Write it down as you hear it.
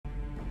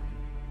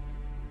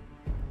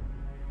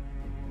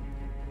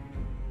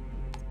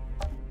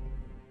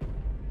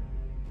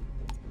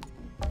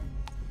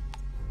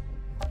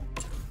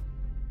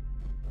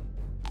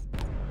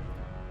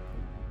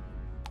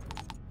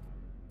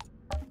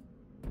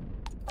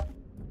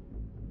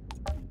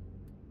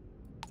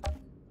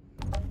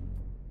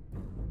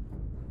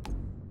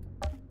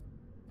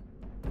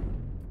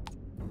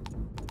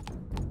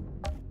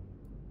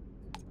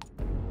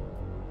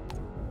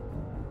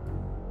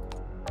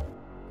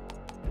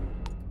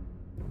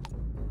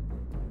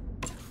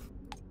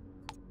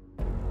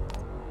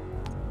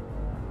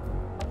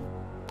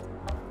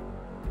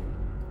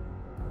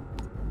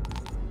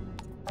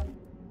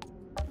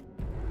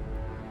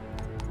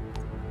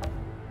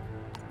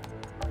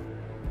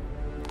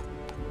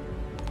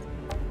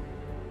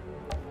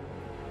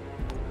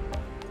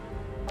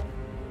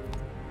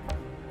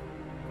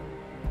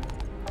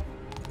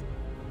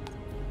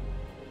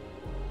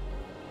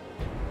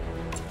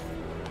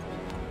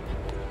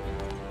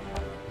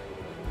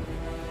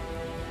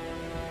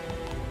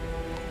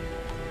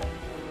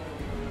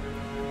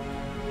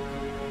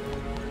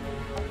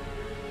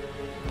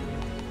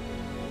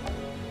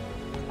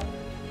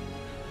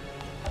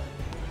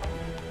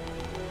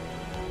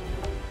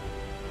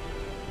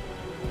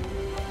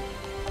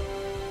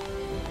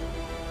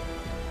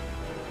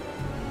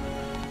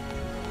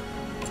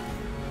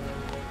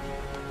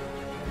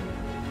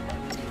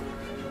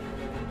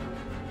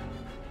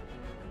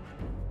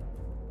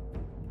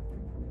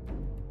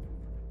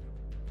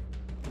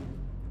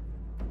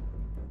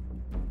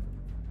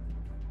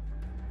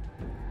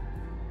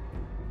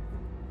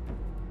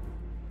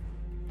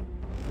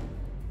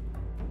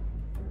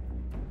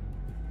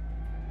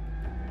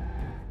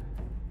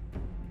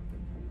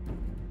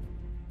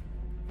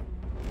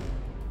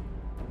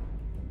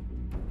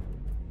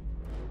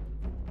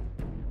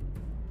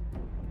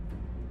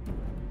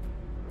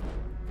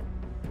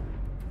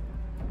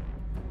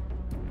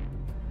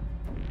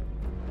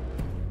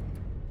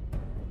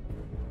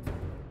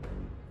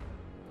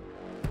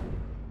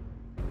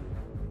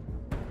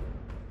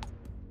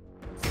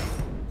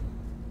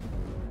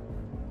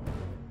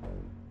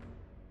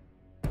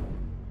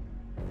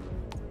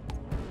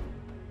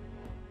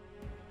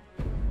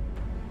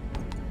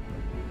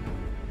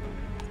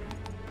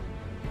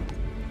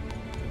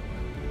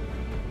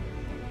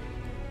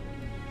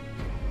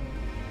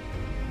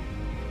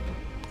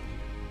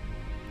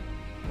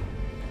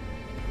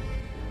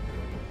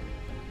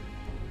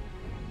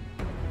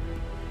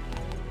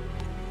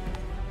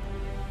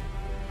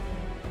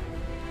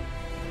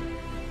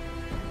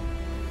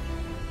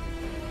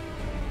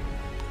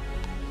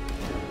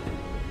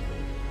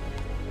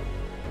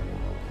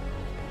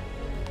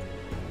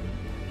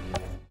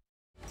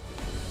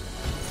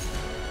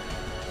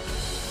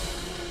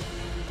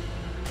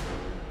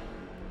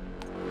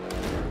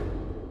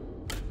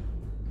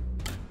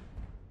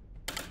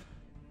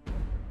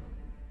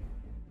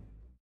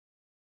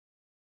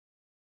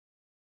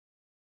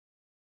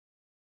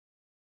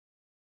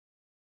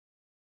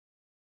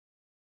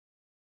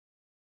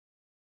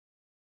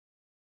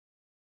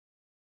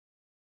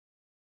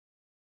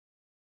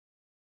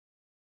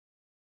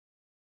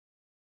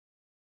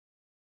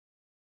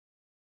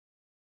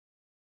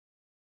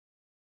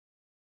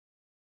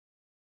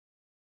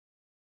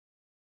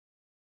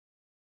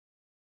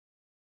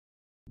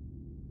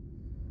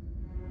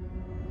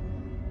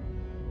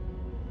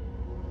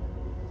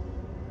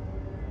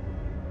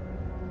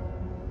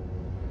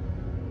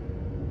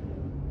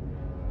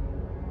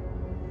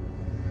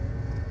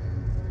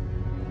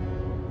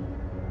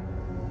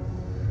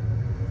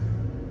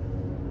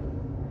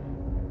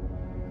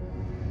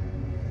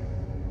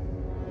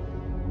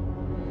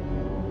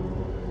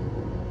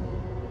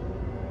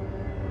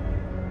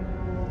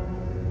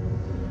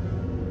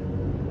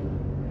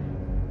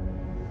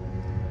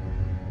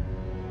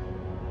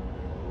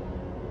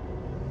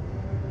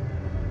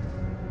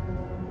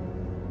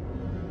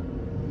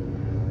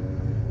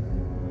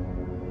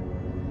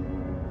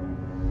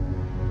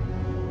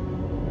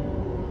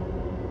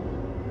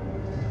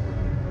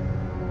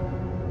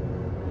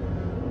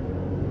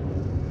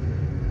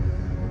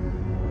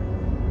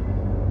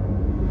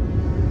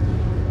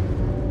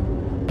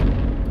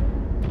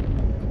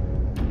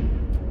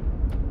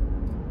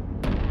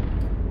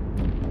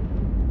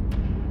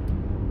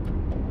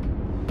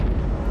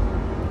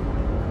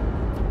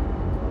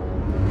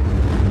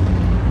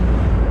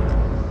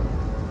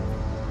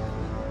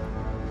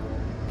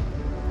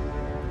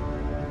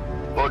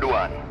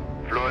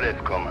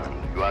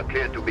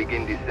Clear to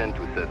begin descent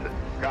to surface.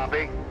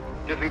 Copy.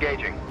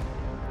 Disengaging.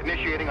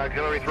 Initiating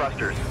auxiliary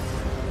thrusters.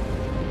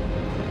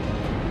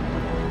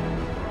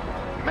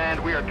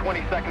 Command, we are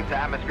 20 seconds to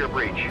atmosphere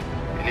breach.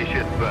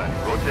 Initiate burn.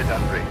 Rotate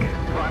and brake.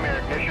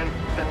 Primary ignition,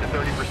 set to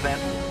 30%.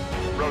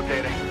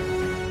 Rotating.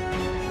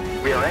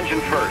 We are engine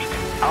first.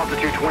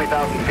 Altitude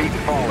 20,000 feet and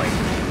falling.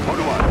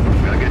 Mode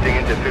 1. We are getting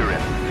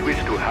interference. Switch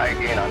to high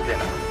gain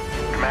antenna.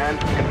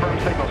 Command, confirm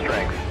signal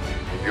strength.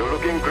 You're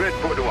looking great,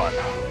 Mode 1.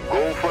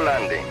 Go for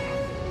landing.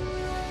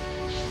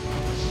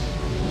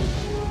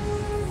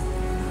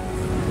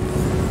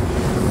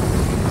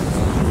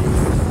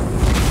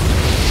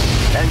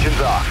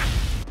 Engines off.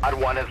 Odd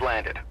 1 has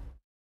landed.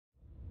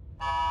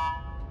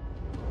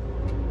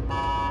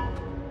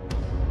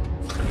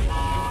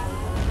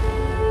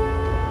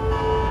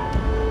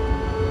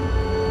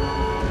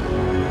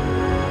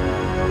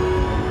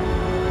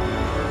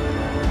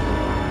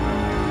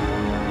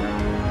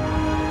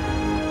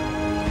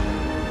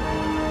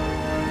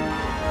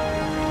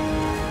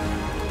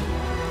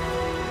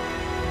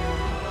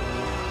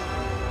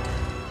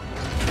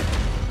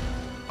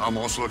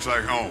 Almost looks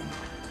like home.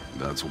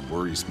 That's what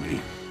worries me.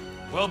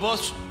 Well,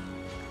 boss,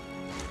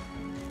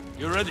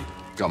 you ready?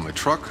 Got my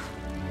truck.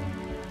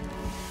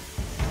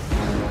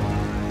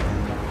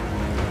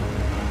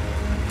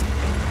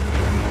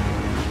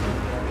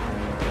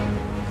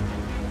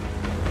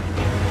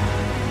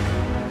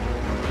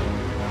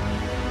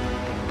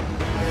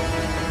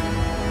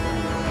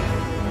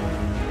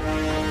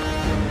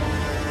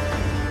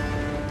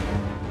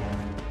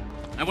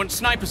 I want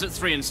snipers at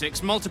 3 and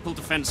 6, multiple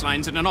defense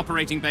lines, and an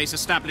operating base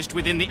established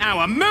within the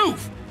hour.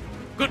 Move!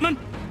 Goodman,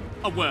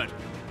 a word.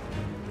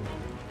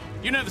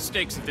 You know the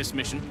stakes of this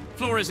mission.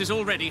 Flores is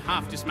already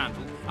half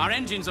dismantled. Our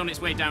engine's on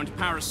its way down to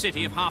power a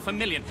city of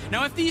 500,000.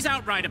 Now, if these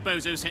Outrider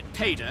bozos hit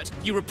pay dirt,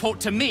 you report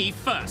to me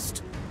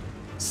first.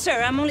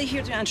 Sir, I'm only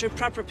here to ensure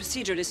proper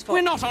procedure this fall.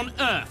 We're not on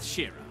Earth,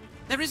 Shira.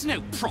 There is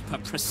no proper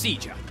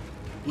procedure.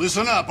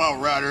 Listen up,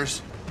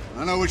 Outriders.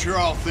 I know what you're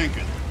all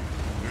thinking.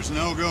 There's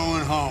no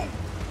going home.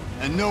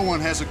 And no one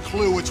has a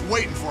clue what's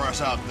waiting for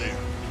us out there.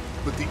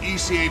 But the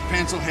ECA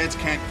pencilheads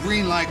can't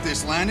greenlight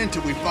this landing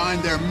until we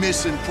find their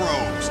missing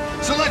probes.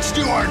 So let's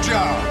do our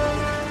job!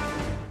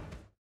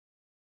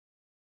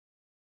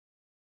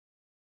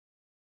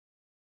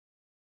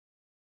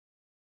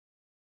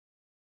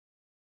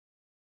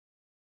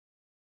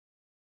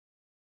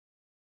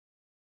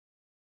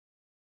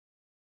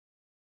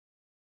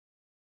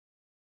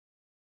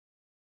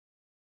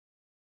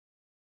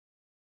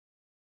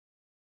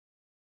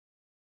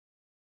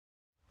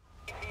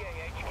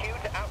 HQ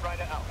to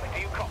Outrider Alpha.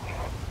 Do you copy?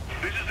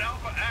 This is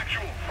Alpha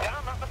Actual.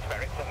 Down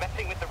atmospherics are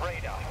messing with the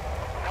radar.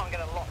 Can't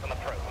get a lock on the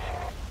probes.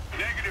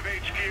 Negative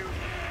HQ.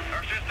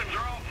 Our systems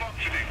are all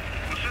functioning.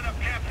 We'll set up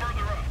camp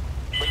further up.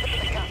 We're putting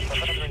the cap for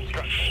further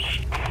instructions.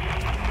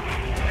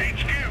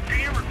 HQ, can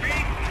you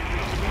repeat?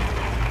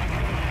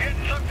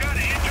 Getting some kind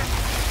of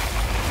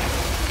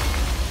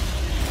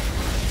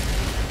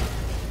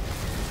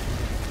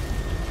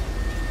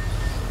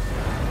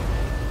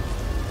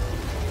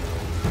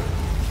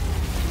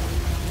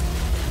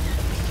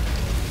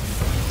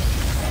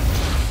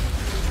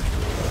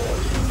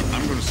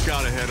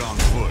Scout ahead on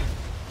foot.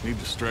 Need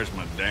to stretch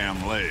my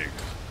damn leg.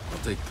 I'll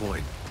take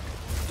point.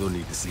 Don't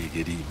need to see you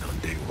get eaten on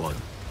day one.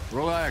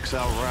 Relax,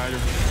 Outrider.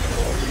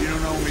 You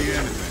don't owe me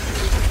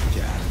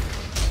anything.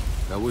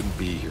 Yeah. I wouldn't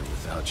be here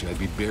without you. I'd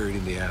be buried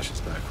in the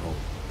ashes back home.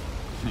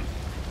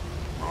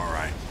 All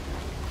right.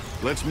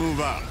 Let's move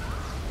out.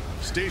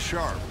 Stay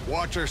sharp.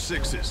 Watch our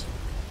sixes.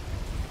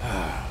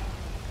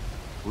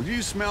 Would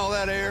you smell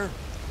that air?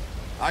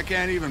 I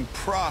can't even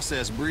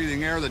process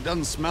breathing air that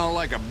doesn't smell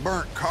like a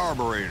burnt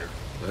carburetor.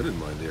 I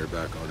didn't mind the air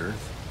back on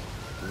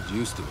Earth. I was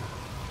used to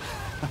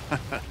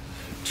it.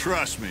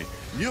 Trust me,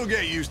 you'll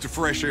get used to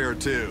fresh air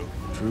too.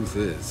 Truth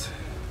is,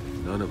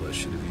 none of us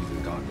should have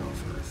even gotten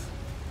off Earth.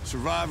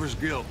 Survivor's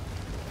guilt.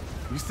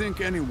 You think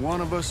any one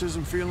of us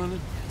isn't feeling it?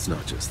 It's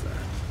not just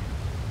that.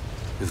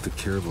 If the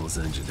Caravel's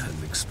engine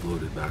hadn't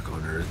exploded back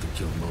on Earth and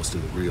killed most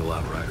of the real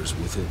Outriders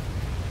with it,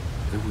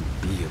 there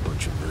wouldn't be a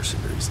bunch of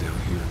mercenaries down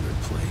here in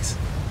their place.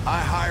 I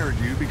hired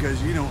you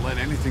because you don't let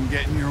anything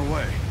get in your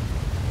way.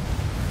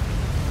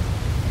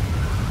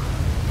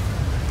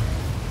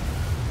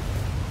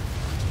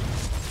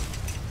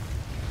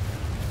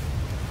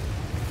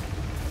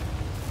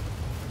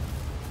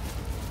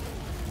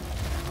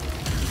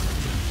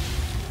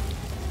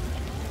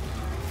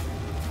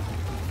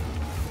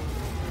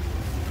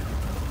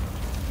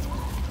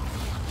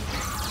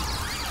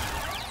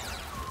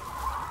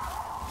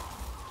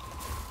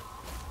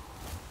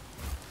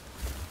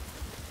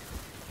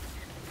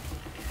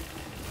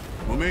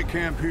 We'll make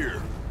camp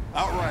here.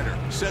 Outrider,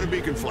 set a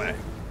beacon flag.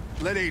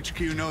 Let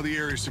HQ know the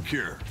area's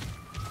secure.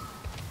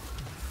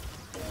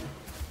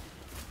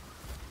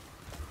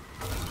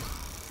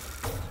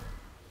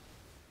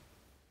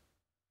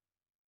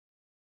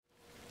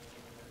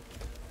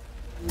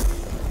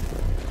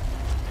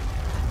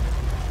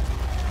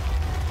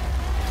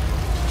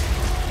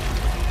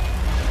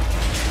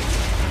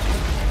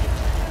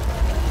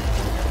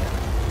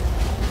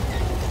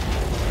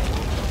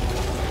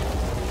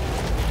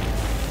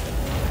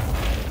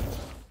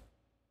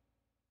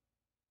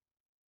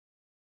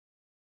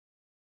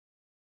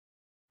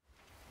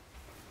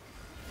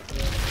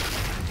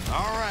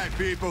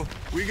 people.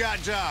 We got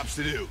jobs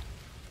to do.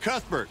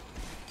 Cuthbert,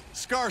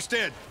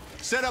 Scarstead,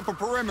 set up a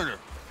perimeter.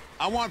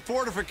 I want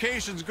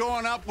fortifications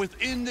going up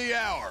within the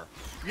hour.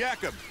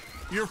 Jakob,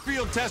 you're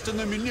field testing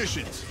the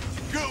munitions.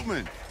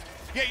 Gutman,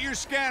 get your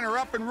scanner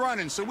up and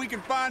running so we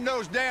can find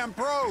those damn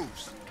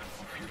probes.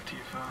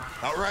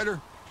 Outrider,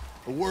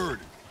 a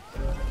word.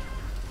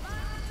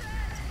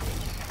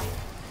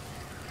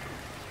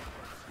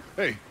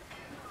 Hey,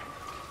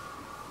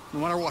 no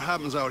matter what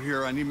happens out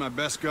here, I need my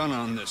best gun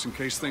on this in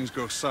case things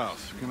go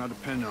south. Can I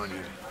depend on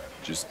you?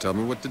 Just tell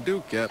me what to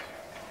do, Cap.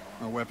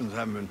 Our weapons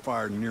haven't been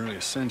fired in nearly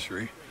a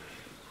century.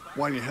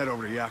 Why don't you head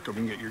over to Jakob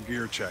and get your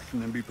gear checked,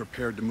 and then be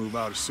prepared to move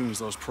out as soon as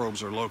those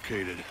probes are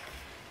located.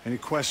 Any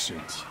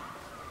questions?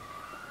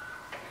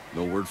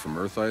 No word from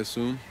Earth, I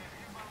assume?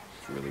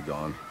 It's really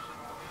gone.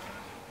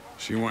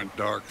 She went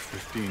dark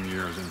 15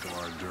 years into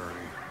our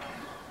journey.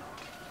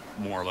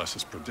 More or less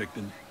as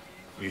predicted.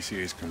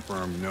 ECA's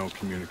confirmed no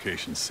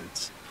communication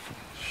since.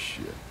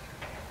 Shit.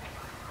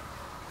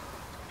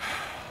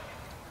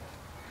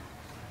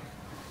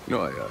 You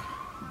know, I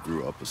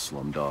grew up a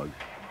slumdog,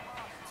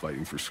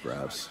 fighting for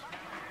scraps.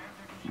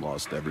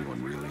 Lost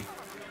everyone, really,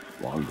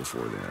 long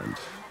before the end.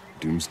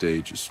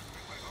 Doomsday just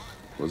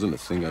wasn't a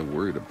thing I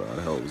worried about.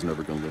 Hell, I was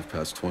never gonna live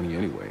past 20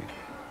 anyway.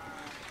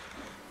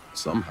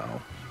 Somehow,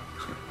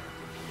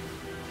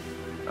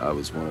 I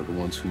was one of the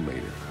ones who made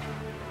it.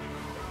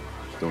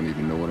 Don't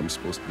even know what I'm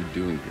supposed to be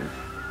doing here.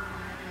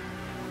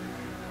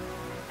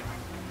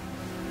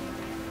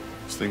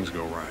 As things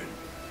go right,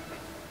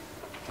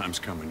 time's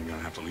coming, you're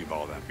gonna have to leave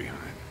all that behind.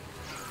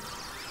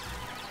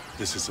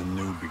 This is a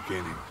new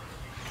beginning.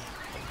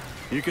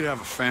 You could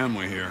have a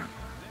family here.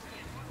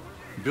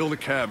 Build a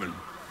cabin.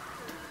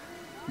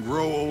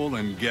 Grow old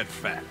and get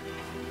fat.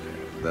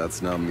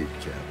 That's not me,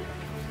 Cap.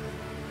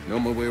 Know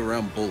my way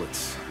around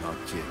bullets, not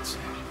kids.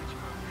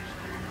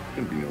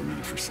 Gonna be no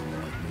need for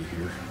someone like me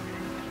here.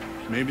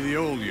 Maybe the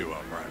old you,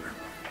 Outrider.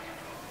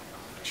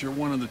 But you're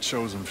one of the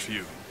chosen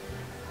few.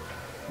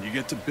 You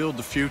get to build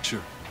the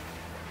future.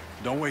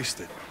 Don't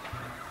waste it.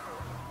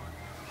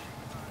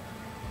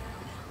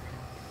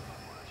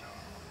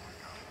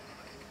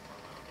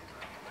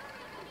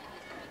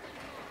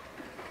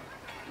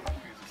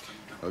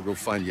 I'll go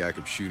find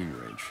Jakob's shooting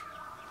range.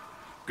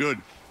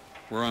 Good.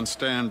 We're on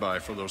standby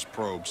for those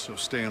probes, so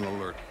stay on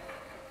alert.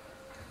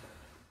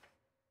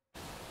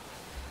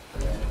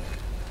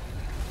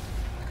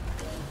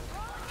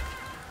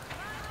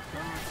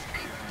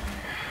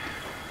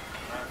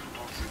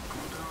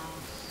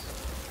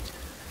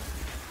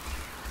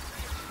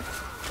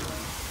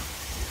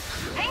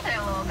 Hey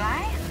there, little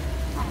guy.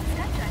 Almost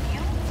stepped on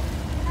you.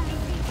 How many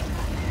feet you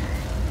got there?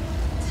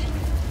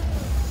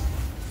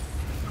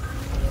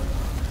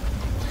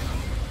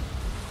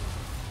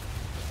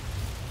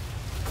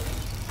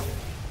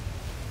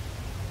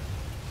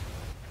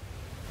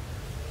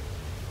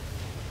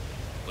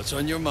 What's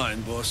on your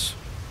mind, boss?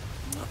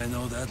 I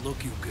know that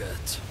look you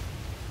get.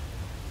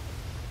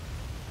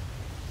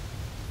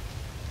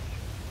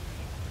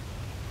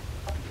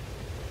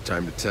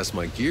 Time to test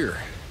my gear.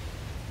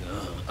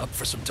 Up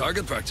for some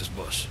target practice,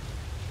 boss.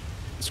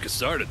 Let's get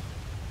started.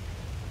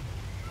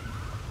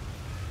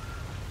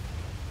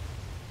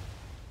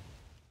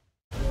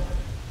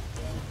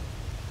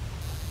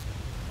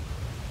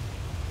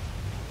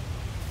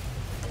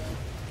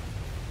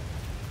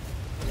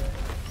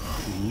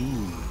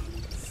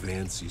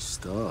 Fancy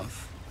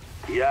stuff.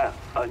 Yeah,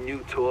 a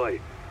new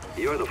toy.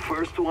 You're the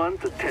first one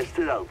to test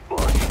it out,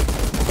 boss.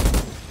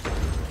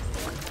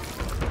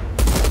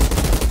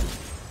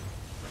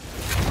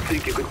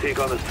 Think you could take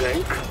on a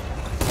tank?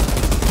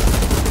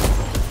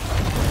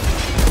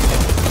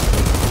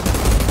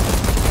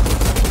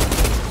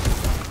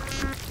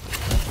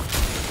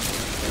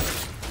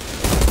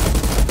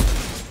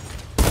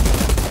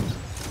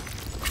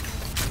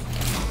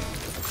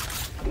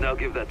 Now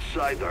give that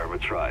sidearm a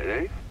try,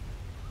 eh?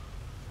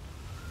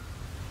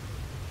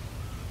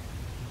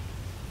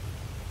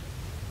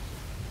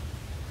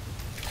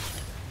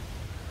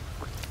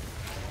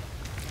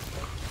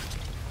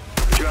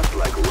 Just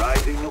like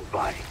riding a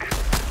bike.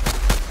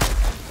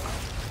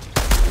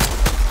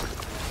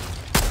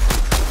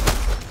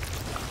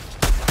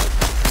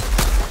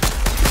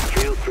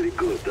 Feels pretty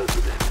good,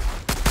 doesn't it?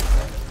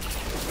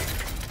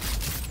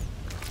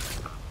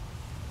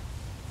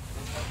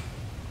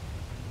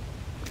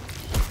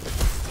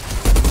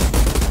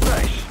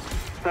 Nice.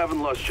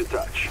 Haven't lost your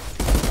touch.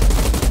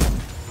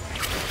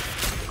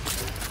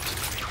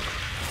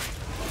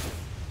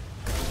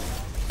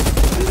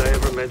 Did I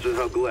ever mention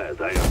how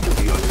glad I am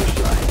to be on your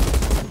side?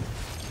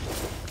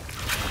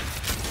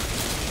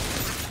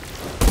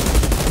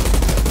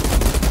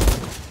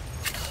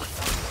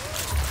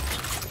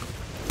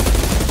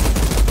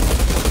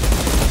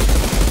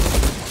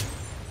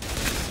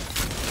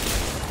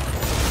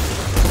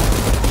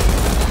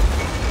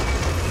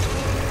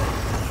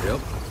 Yep.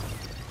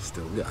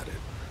 Still got it.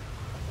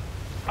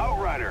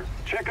 Outrider,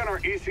 check on our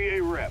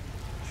ECA rep.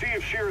 See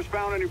if Shearer's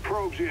found any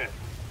probes yet.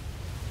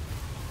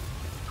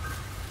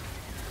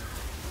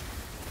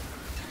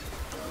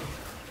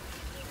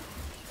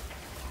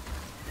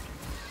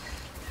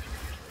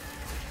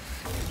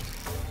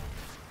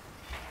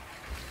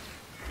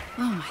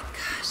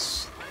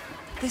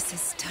 This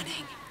is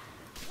stunning.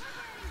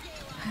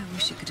 I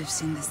wish you could have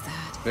seen this,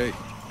 Dad. Hey.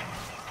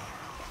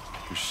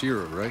 You're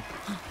Shira, right?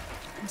 Oh,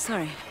 I'm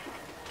sorry.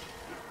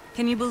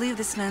 Can you believe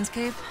this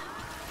landscape?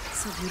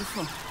 It's so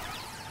beautiful.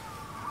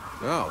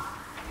 Wow.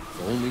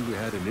 If only we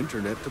had an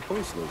internet to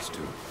post those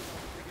to.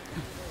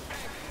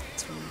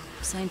 It's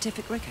a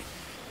scientific record.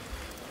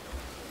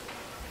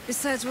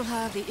 Besides, we'll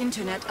have the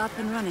internet up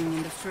and running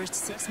in the first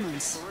 6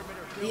 months.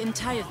 The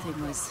entire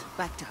thing was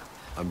backed up.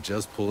 I'm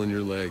just pulling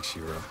your leg,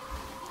 Shira.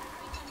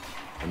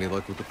 Any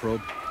luck with the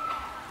probe?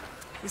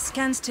 The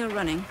scan's still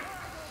running.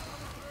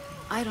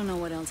 I don't know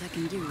what else I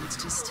can do, it's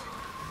just...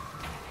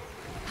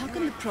 How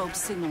can the probe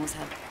signals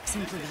have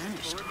simply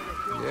vanished?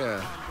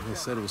 Yeah, they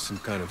said it was some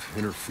kind of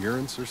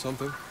interference or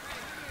something.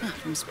 Not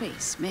from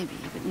space, maybe,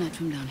 but not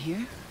from down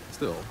here.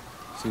 Still,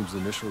 seems the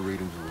initial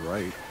readings were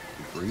right.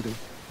 You're breathing.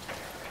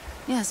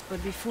 Yes,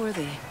 but before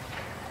the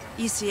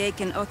ECA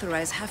can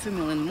authorize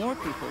 500,000 more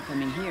people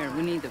coming here,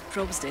 we need the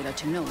probe's data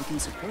to know we can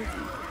support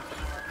them.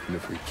 And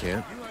if we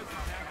can't?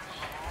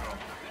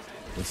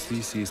 What's the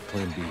ECA's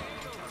plan B? Do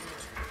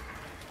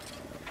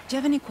you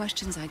have any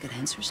questions I get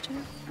answers to?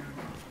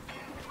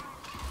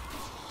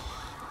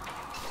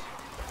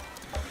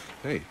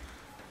 Hey,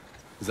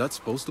 is that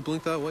supposed to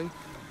blink that way?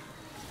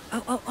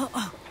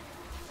 Oh.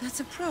 That's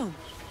a probe.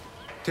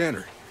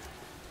 Tanner,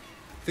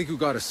 I think we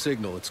got a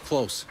signal. It's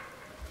close.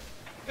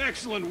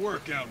 Excellent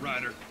work,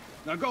 Outrider.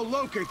 Now go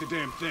locate the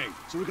damn thing,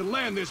 so we can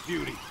land this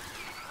beauty.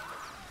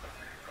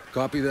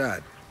 Copy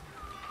that.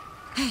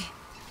 Hey,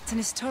 it's an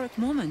historic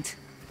moment.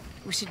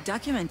 We should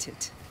document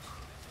it.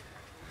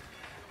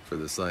 For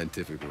the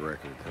scientific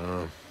record,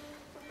 huh?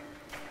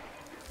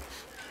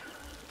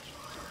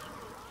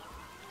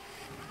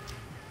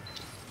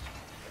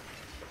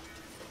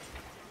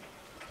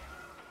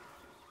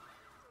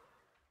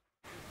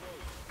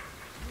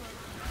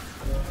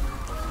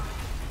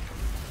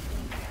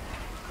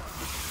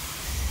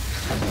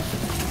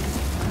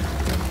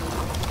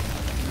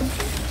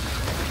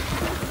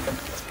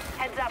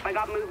 Heads up, I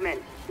got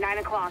movement. 9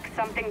 o'clock,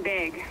 something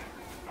big.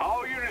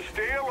 All units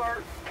stay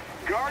alert.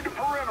 Guard the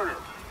perimeter.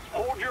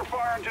 Hold your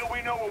fire until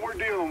we know what we're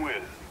dealing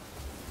with.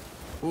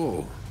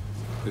 Whoa.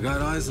 We got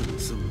eyes on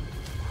some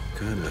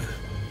kind of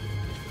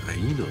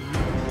hyena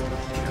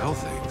cow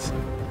things.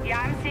 Yeah,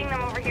 I'm seeing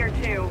them over here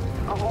too.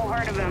 A whole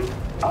herd of them.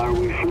 Are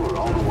we sure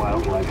all the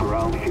wildlife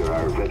around here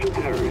are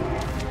vegetarian?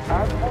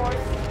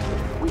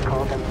 Herbivores? We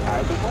call them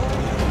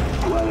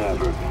herbivores?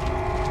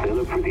 Whatever. They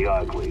look pretty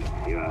ugly,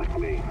 you ask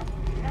me.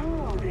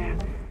 No, they're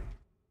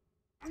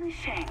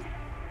punishing.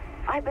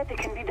 I bet they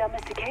can be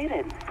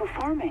domesticated for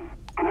farming.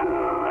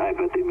 I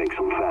bet they make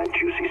some fat,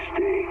 juicy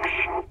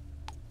steaks.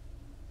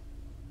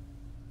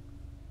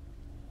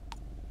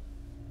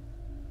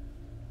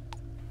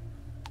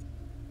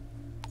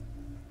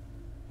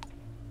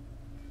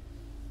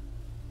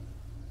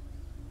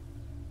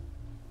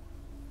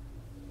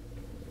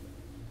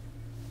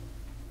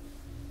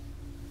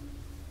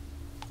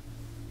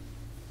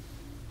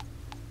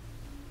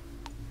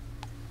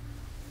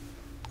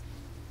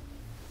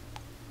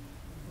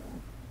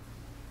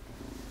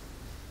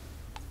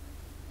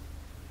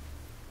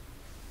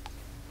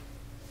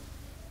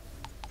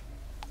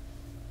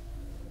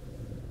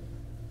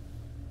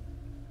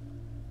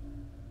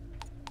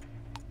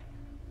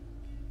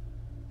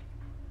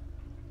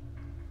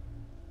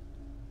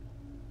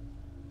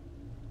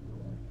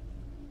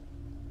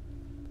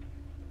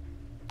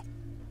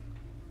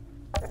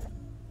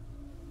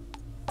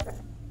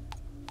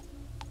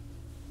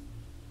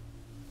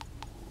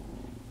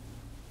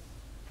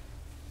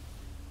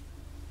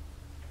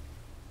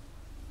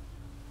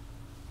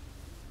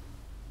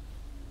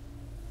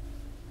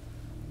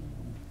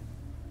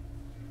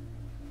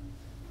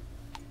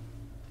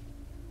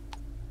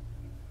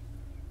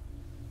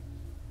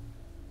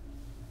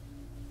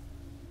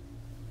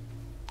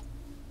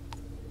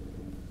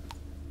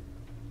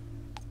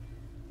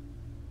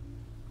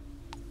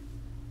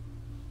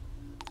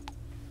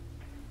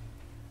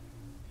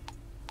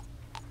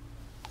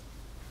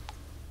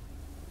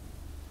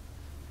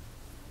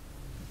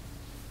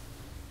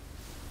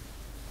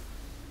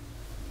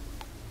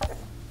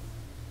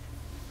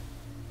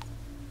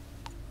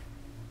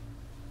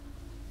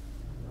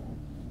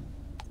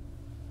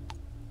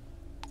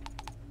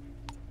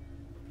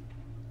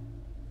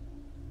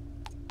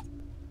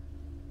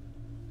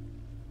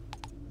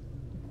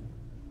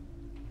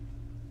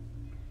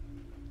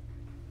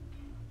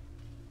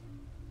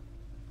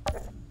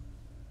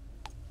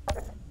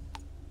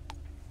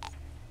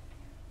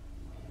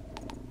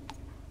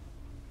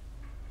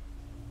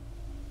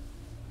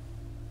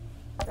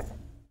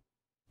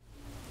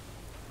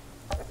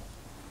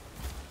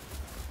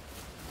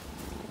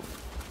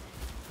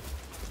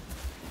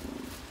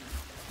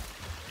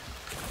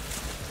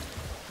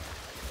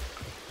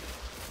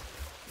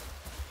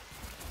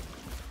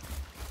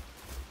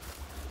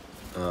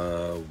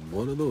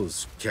 One of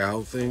those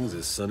cow things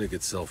is sunning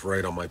itself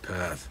right on my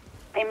path.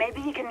 Hey,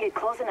 maybe you can get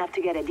close enough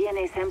to get a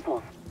DNA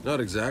sample. Not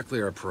exactly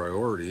our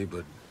priority,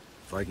 but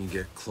if I can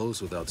get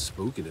close without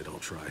spooking it, I'll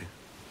try.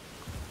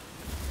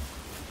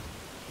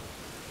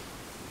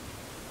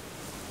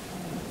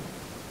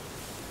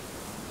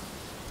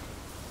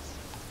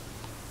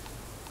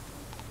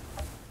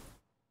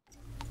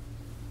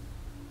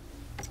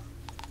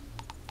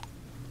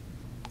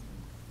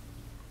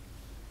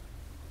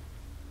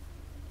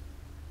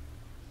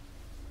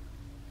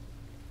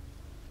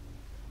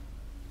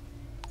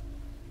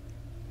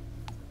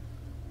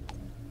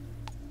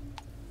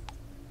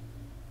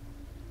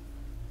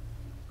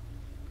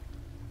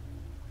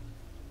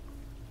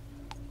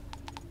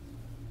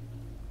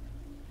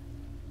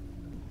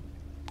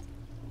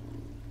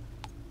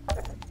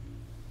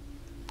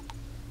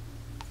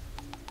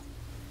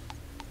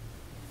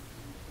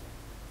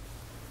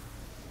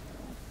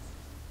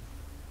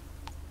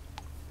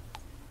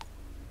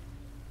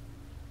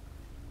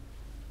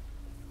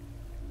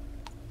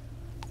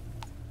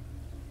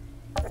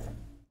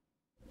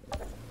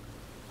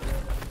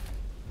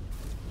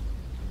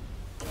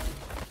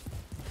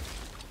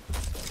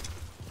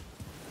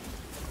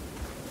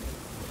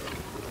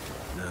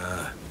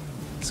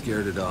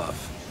 Scared it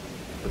off.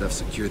 But I've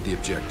secured the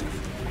objective.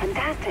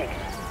 Fantastic.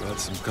 Got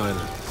some kind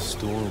of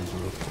storm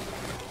brewing.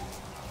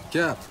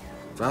 Cap,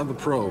 found the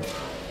probe.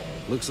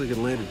 Looks like it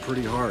landed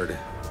pretty hard,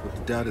 but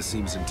the data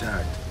seems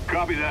intact.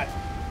 Copy that.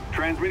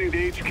 Transmitting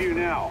to HQ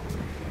now.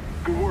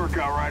 Good work,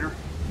 Outrider.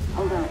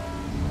 Hold on.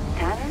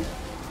 Tanner?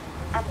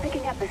 I'm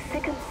picking up a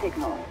second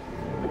signal,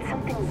 but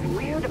something's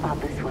weird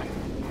about this one.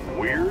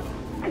 Weird?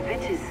 The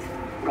pitch is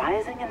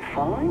rising and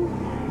falling?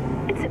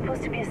 It's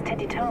supposed to be a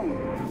steady tone.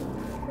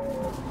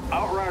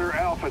 Outrider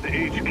Alpha to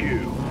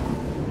HQ.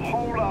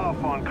 Hold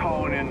off on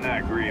calling in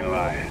that green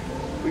light.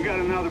 We got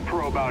another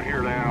probe out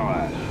here to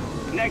analyze.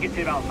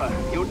 Negative, Alpha.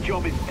 Your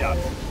job is done.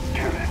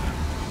 Damn it.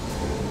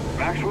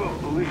 Maxwell,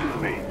 listen to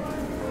me.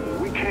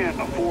 We can't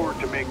afford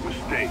to make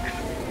mistakes.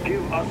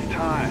 Give us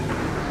time.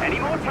 Any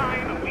more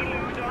time and we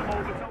lose our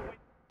orbital.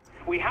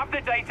 We have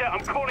the data.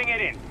 I'm calling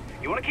it in.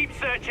 You want to keep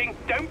searching?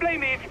 Don't blame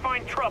me if you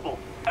find trouble.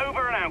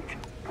 Over and out.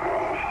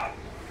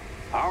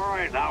 All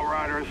right,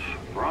 Outriders.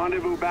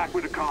 Rendezvous back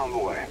with the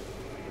convoy.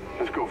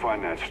 Let's go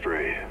find that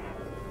stray.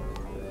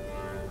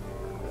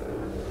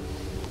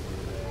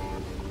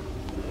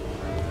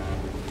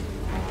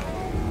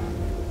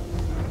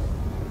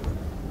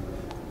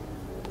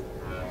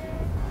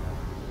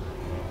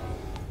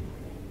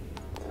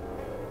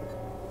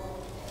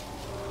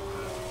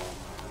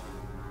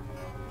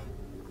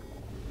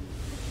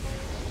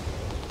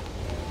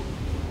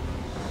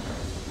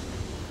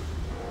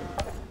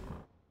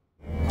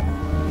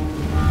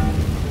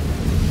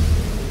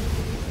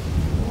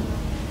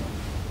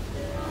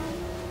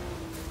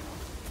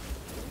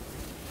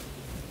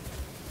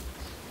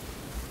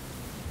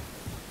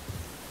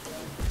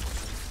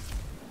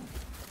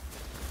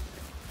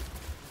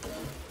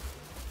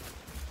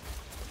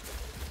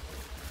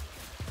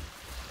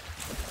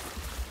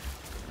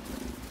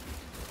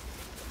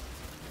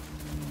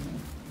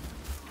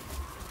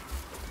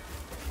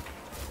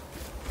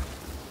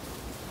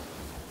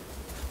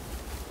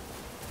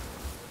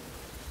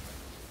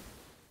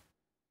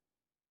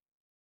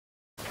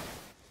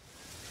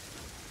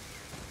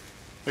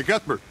 Hey,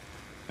 Cuthbert.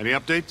 Any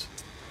updates?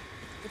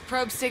 The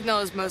probe signal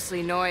is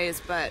mostly noise,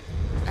 but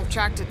I've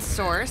tracked its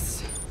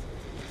source.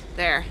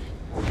 There.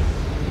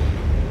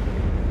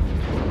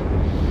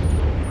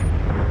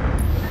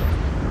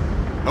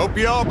 Hope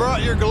you all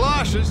brought your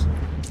galoshes.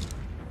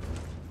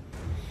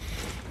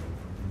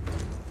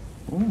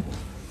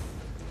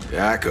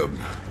 Jacob.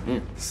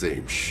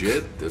 Same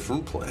shit,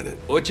 different planet.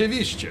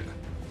 Oczywiście.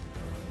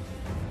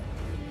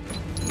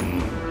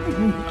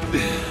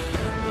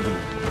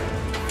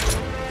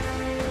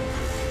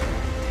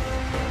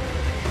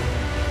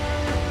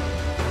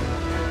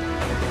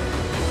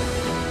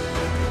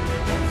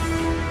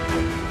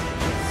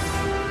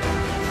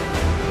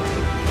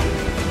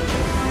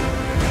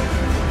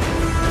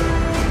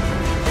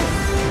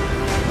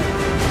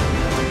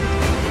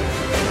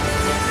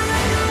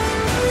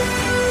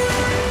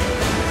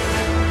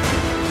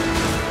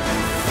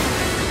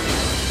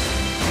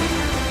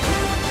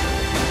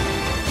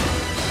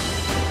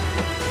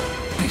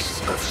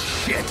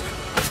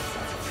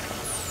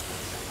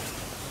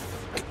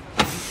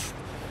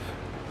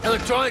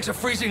 Electronics are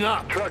freezing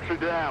up. Trucks are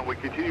down. We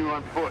continue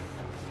on foot.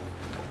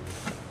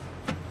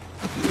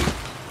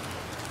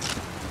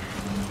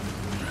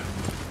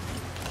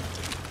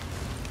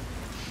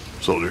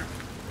 Soldier,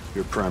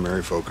 your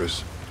primary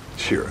focus,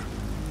 Shira.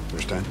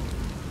 Understand?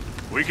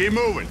 We keep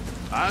moving.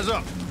 Eyes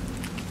up.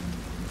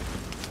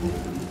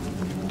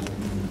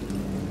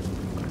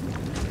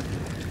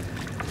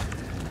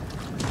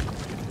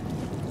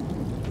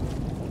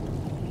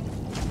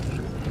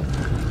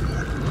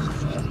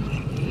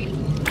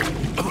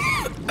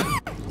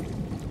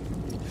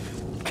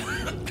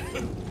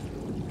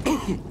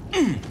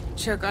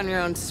 Choke on your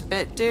own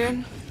spit,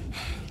 dude?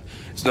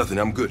 It's nothing,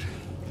 I'm good.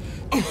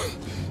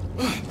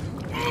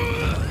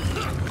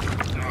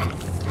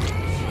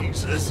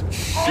 Jesus.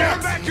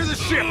 Get back to the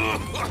ship!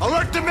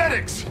 Alert the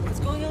medics! What's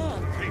going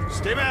on? Hey,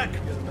 stay back!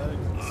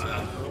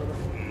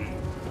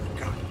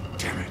 God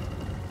damn it.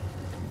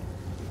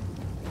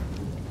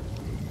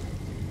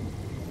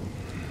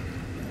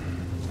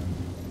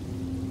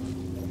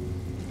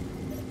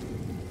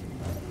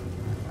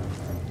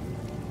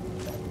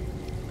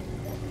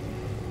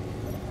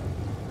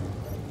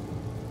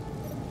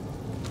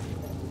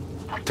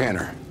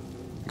 Tanner,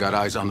 got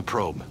eyes on the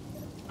probe.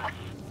 I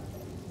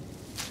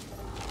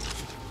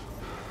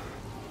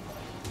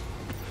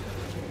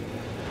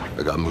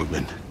got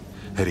movement.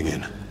 Heading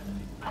in.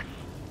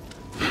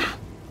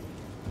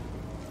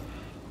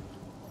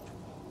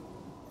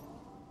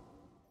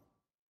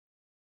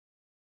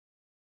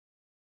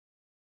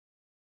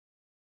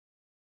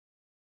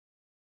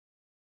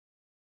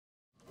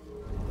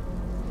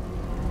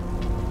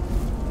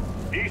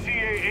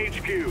 ECA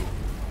HQ.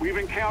 We've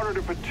encountered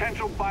a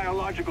potential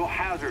biological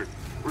hazard.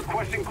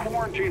 Requesting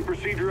quarantine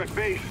procedure at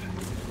base.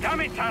 Damn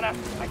it, Tanner!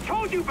 I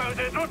told you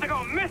bozos not to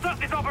go and mess up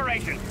this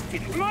operation!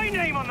 It's my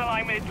name on the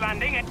line with its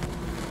landing and...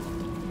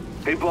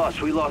 Hey,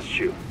 boss, we lost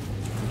you.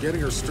 I'm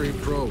getting our straight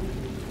probe.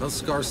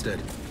 How's Scarstead?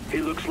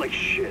 He looks like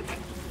shit.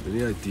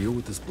 Any idea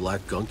what this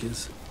black gunk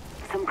is?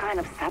 Some kind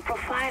of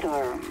saprophyte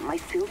or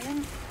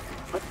mycelium?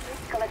 But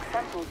let's collect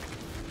samples.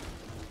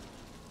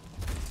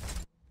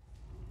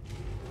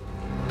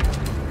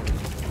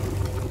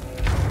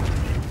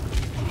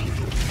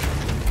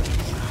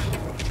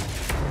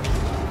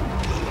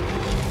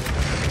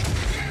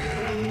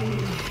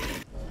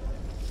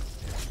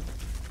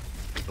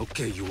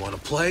 Okay, you wanna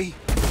play?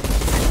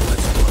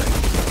 Let's play.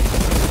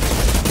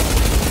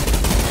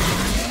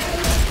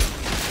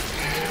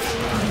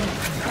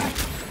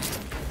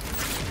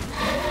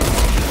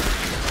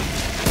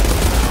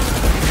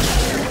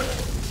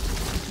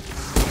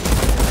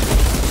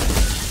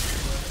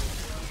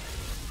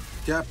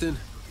 Captain,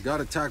 got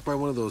attacked by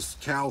one of those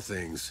cow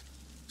things.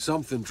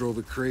 Something drove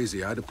it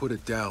crazy. I had to put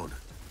it down.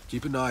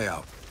 Keep an eye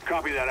out.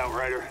 Copy that,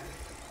 Outrider.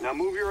 Now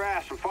move your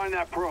ass and find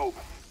that probe.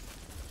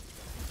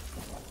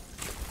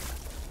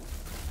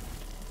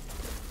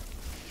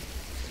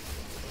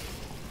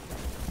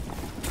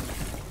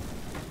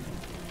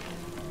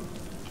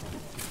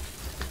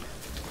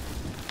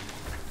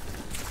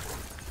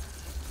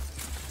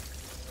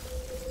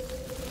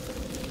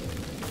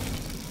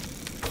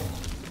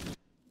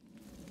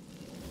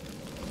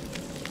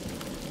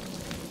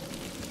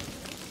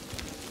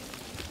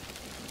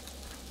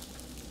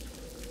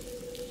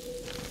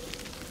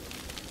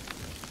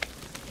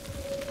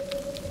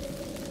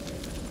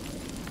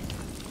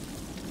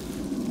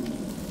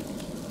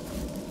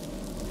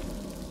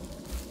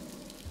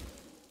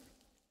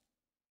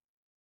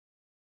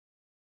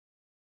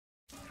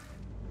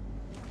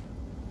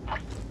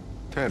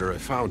 Tanner, I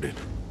found it.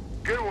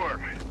 Good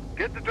work.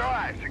 Get the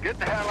drives and get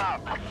the hell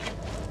out.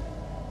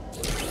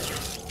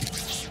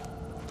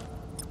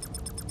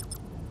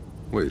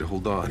 Wait,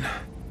 hold on.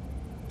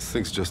 This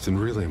thing's just in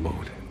relay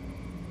mode.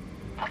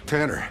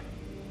 Tanner,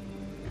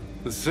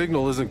 the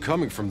signal isn't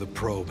coming from the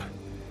probe.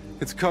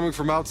 It's coming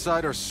from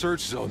outside our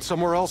search zone,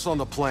 somewhere else on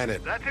the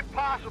planet. That's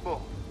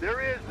impossible.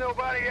 There is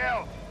nobody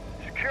else.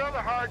 Secure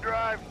the hard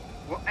drive.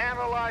 We'll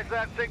analyze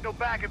that signal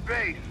back at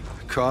base.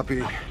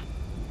 Copy.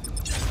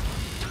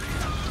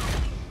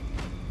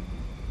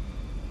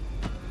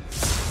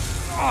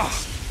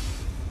 Oh,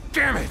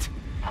 damn it!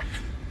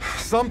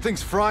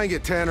 Something's frying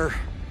it, Tanner.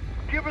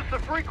 Give us the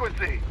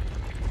frequency.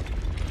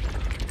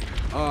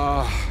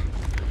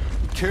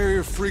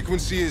 Carrier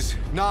frequency is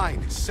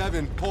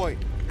 9.7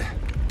 point.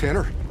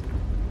 Tanner,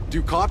 do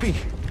you copy?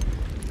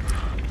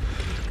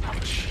 Oh,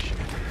 shit.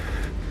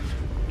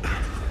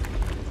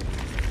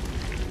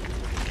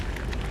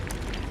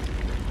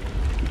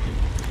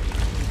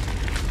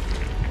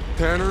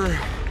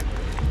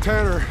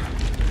 Tanner,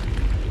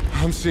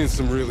 I'm seeing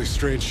some really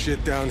strange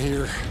shit down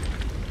here.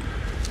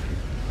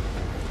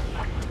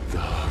 The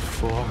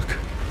fuck?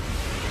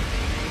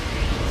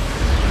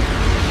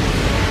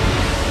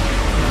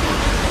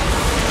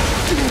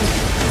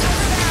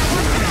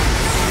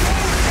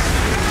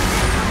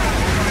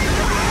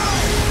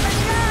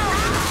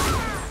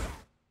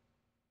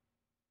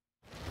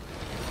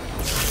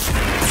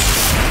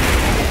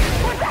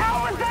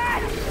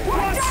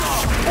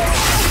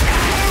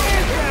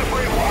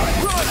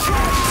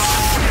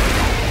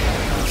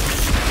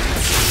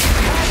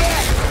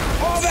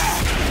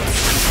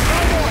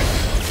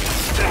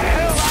 The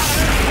hell out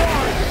of this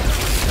water!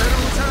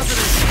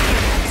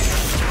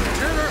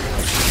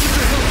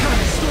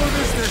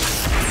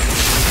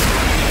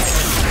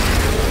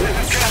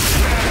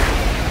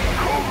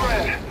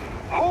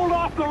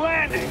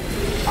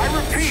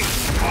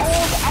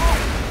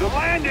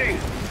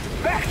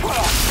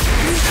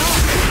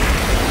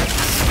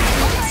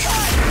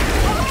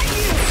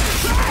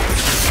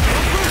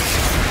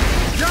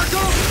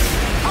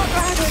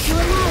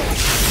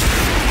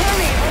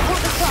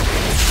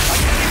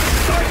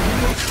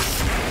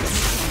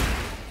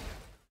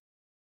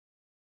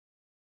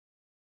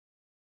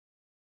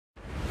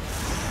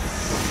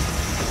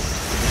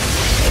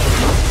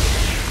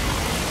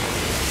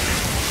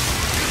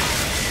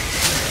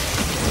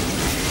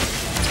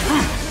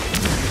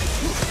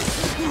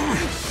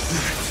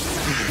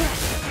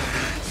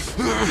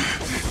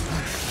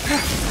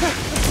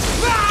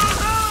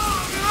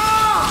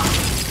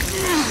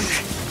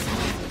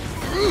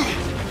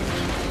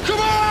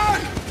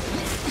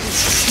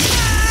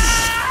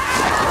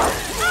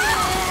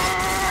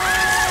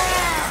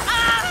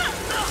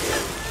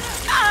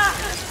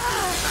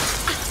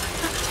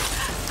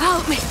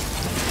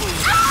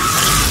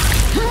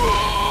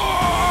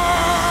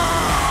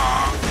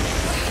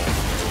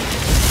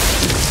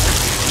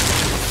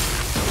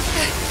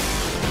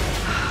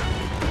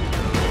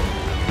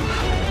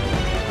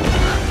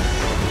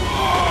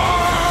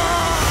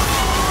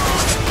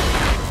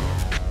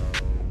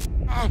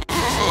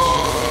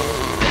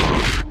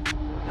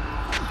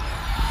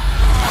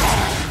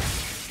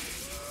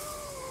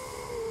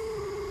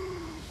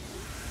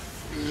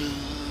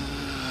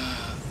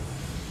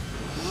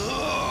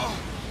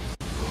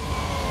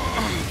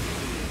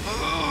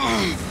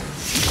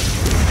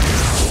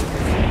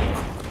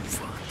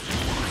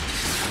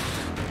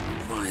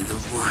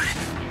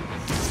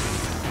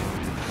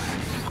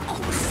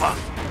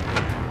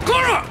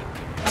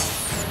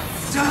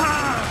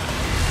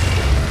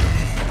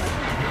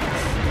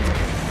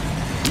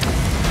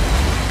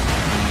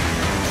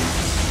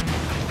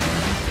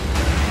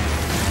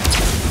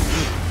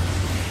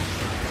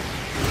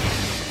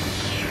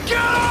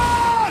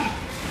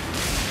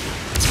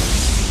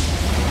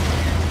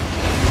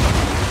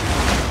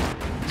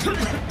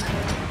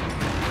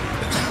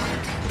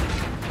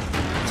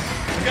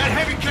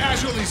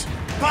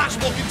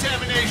 Possible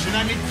contamination.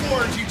 I need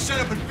quarantine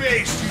set up at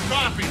base. You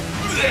copy?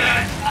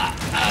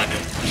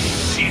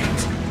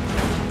 Shit.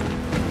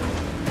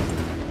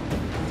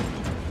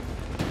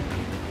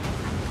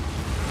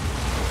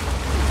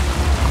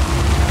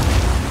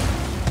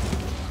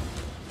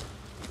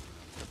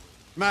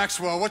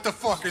 Maxwell, what the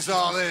fuck is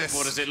all this?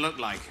 What does it look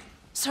like?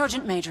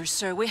 Sergeant Major,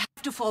 sir, we have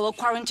to follow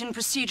quarantine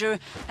procedure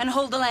and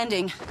hold the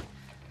landing.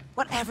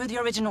 Whatever the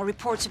original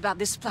reports about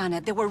this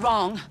planet, they were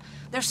wrong.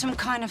 There's some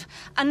kind of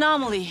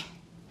anomaly.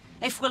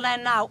 If we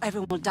land now,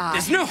 everyone will die.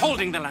 There's no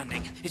holding the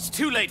landing. It's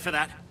too late for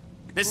that.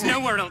 There's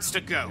nowhere else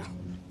to go.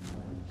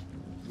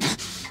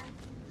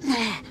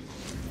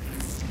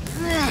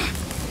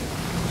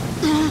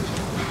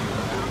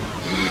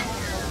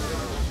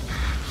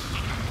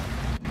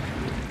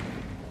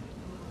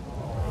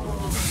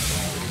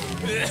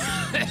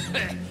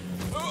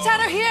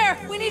 Tanner, here!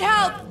 We need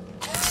help!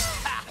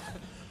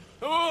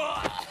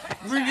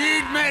 We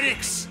need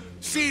medics!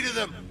 See to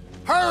them!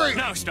 Hurry!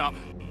 No, stop.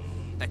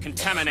 They're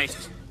contaminated.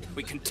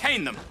 We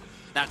contain them.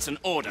 That's an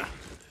order.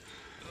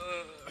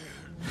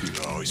 You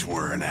always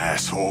were an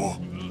asshole.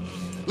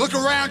 Look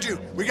around you!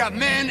 We got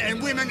men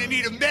and women in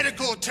need of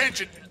medical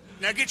attention.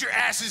 Now get your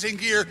asses in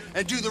gear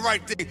and do the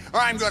right thing, or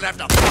I'm gonna have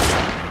to...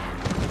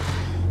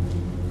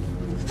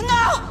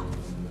 No!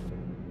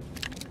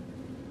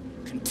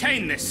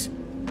 Contain this.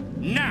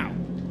 Now!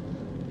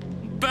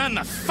 Burn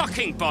the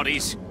fucking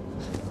bodies!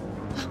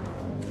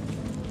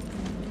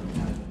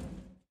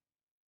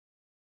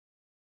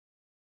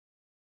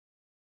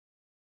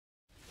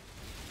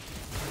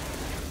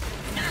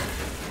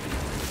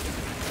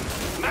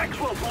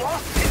 Maxwell's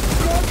lost his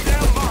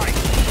goddamn mind!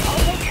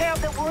 I'll take care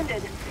of the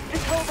wounded.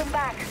 Just hold them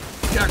back.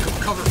 Jacob,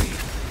 cover me.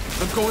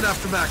 I'm going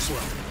after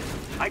Maxwell.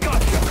 I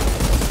got you.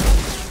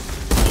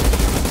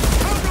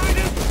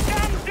 Outriders,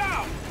 stand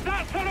down!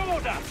 That's an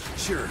order!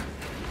 Sure.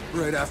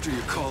 Right after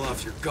you call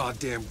off your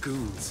goddamn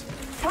goons.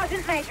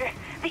 Sergeant Major,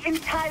 the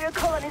entire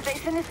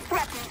colonization is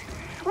threatened.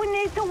 We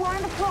need to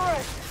warn the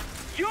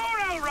florists. Your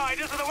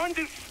Outriders are the ones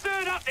who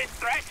stirred up this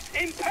threat,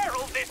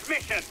 imperiled this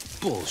mission!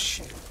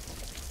 Bullshit.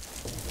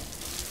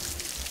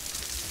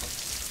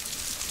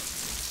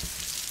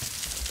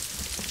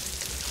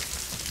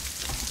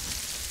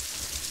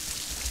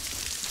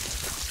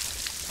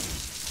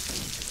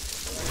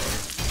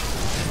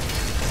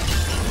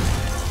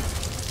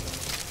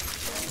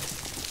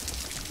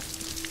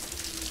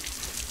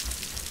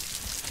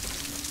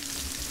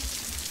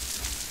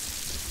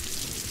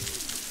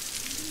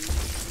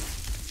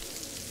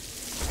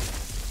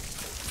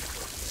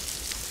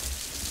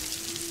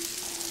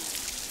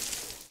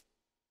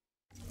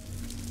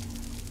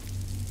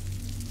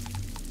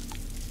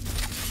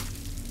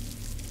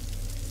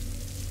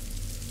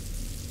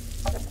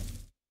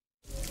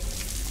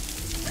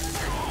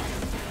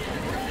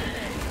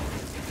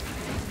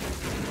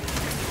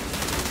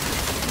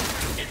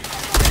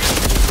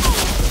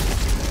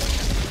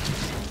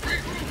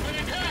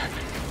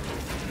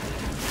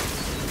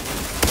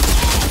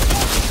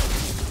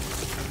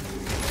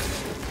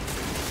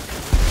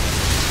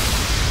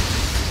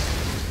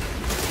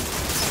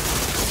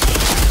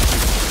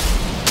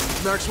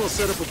 Maxwell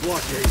set up a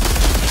blockade.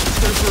 He's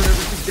gonna burn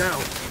everything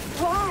down.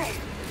 Why?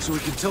 So he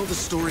can tell the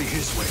story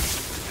his way.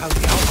 How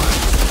the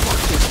Outriders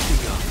fucked this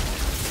thing up.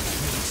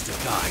 He needs to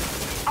die.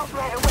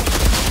 Outrider, wait.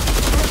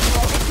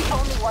 Maxwell is the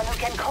only one who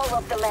can call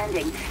off the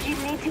landing. You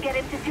need to get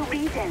him to see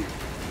reason.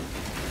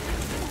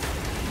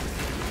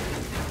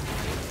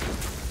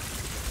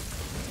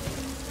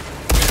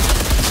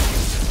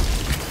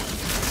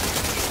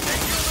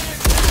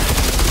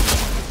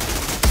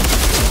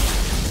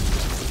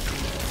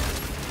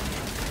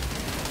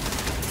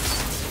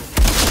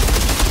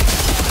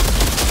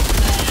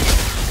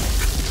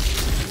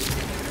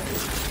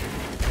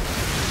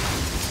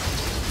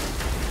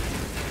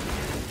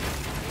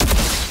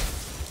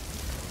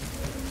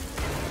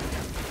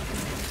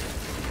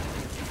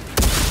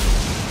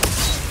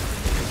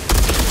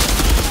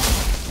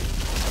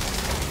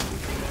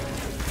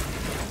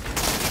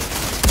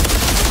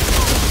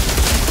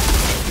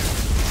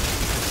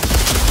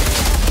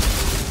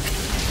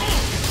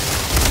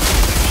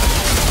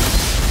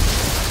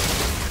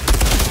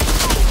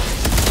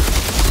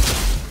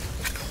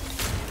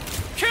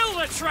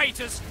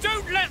 Traitors!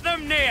 Don't let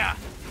them near!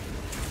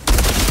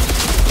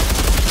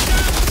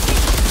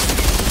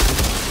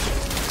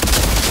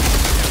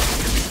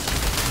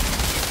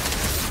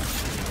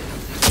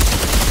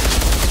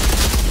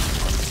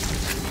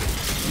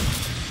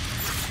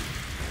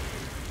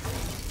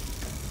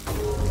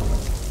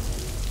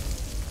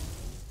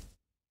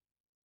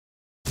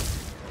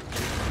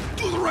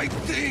 Do the right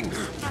thing!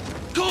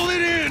 Call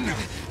it in!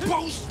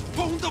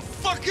 Postpone the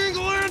fucking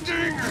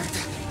landing!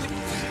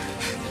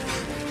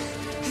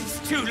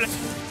 Too late.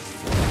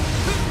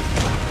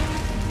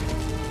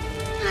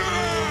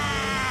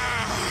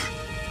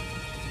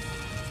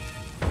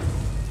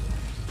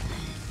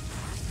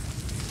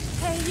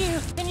 Hey, you,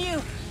 and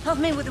you, help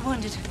me with the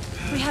wounded.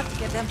 We have to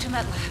get them to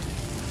MedLab.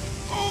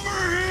 Over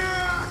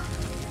here!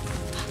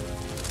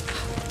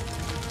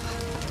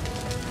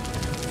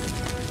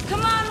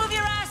 Come on, move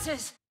your ass!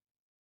 forces!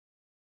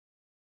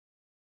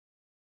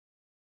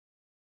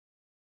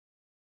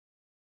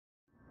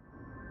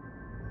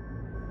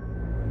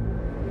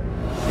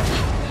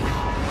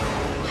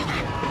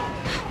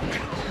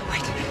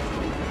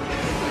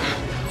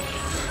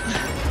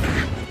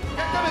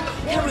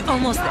 We're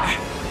almost there.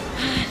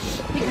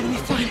 We're gonna be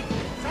fine.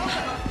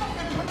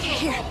 Okay,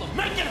 here.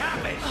 Make it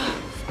happen!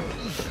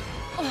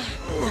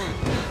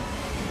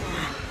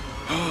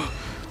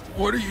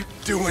 What are you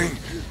doing?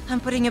 I'm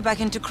putting you back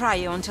into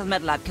cryo until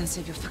MedLab can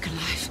save your fucking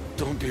life.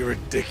 Don't be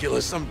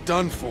ridiculous. I'm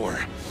done for.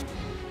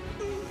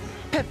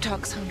 Pep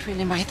talks aren't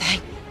really my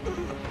thing.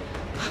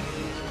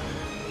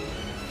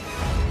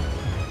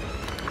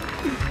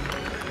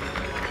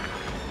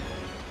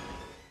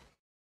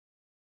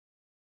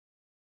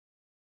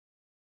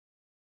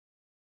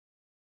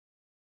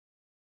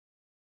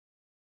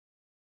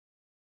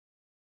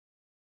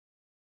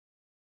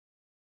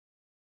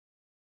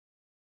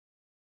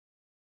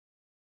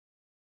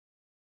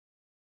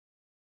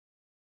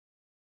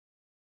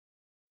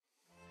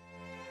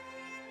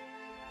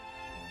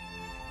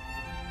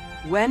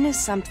 When is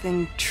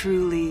something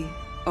truly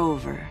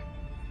over?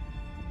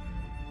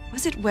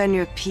 Was it when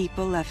your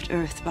people left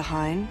Earth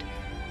behind?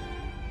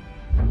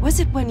 Was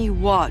it when you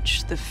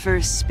watched the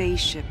first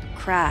spaceship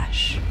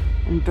crash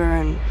and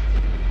burn?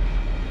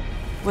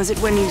 Was it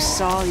when you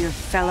saw your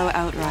fellow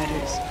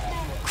Outriders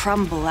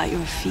crumble at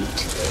your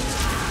feet?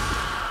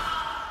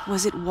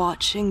 Was it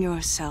watching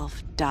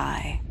yourself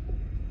die?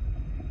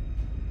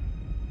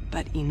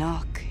 But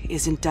Enoch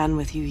isn't done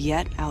with you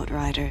yet,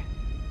 Outrider.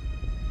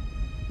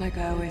 Like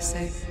I always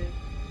say,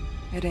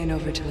 it ain't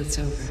over till it's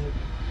over.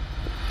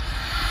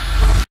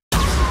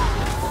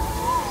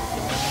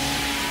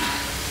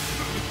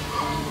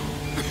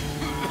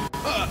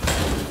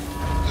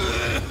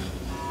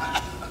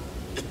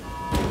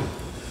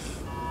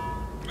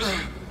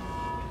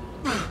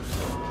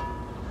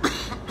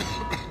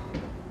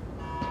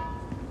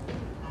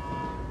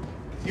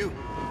 You,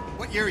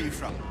 what year are you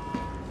from?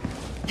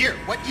 Year,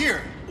 what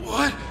year?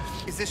 What?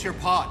 Is this your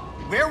pod?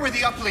 Where were the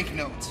uplink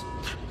nodes?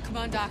 Come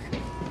on, Doc.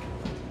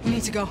 We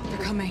need to go. They're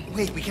coming.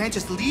 Wait, we can't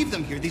just leave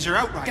them here. These are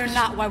Outriders. They're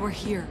not why we're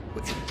here.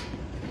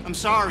 I'm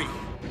sorry.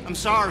 I'm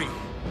sorry.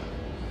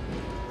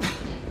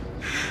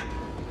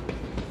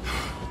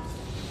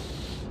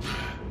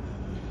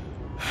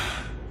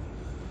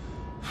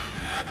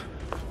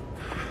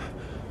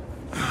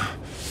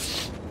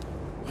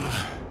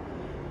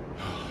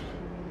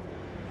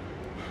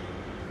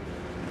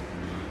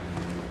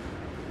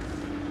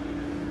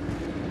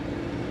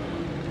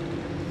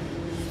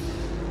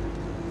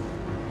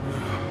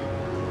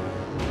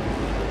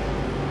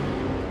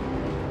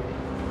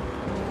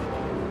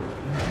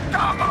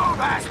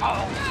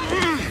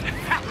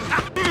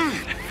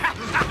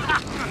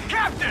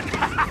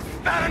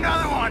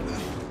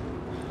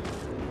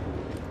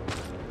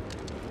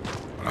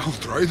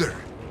 Outrider.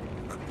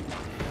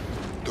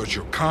 Thought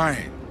your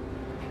kind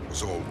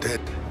was all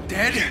dead.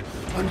 Dead?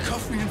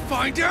 Uncuff me and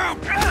find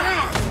out!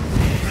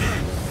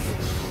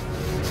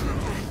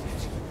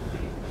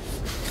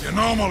 The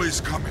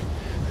anomaly's coming.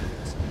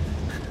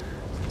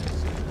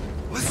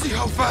 Let's see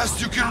how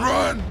fast you can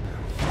run.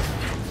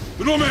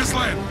 The no man's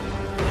land,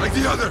 like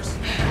the others.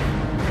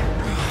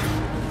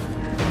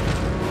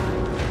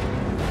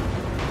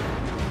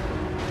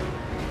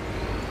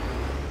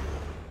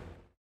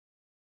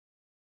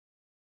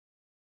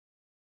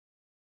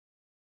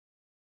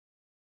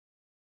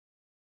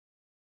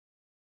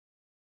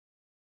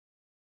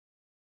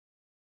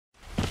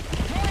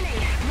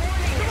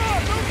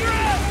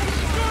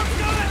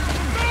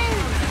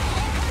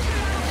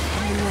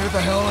 Where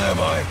the hell am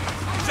I?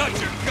 Shut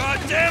your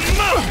goddamn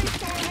mouth!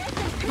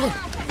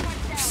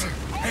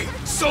 Hey,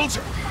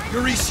 soldier!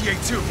 You're ECA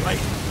too, right?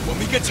 When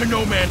we get to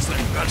no man's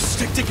land, we gotta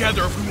stick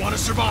together if we want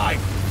to survive.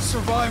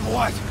 Survive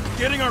what?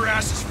 Getting our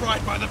asses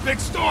fried by the big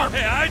storm!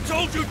 Hey, I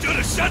told you two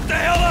to shut the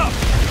hell up!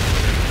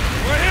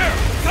 We're here!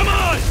 Come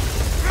on!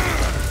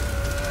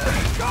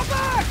 Go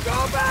back!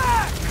 Go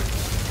back!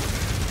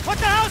 What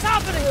the hell's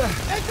happening?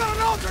 Ain't got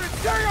an Aldrin and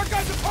tearing our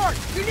guys apart!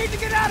 You need to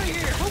get out of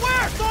here! But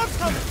where? Storm's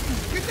coming!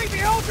 You think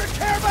the Aldrin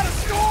care about a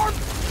storm?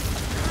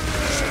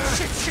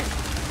 Shit!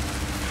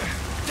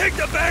 Take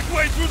the back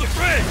way through the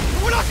bridge!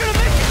 We're not gonna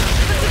make it!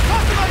 Let's just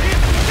talk about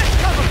here!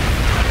 Get cover!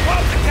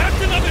 Well, the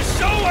captain of the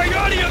show, are you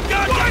out of your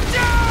goddamn... Watch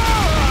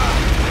out!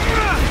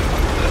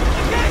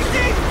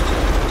 Casey!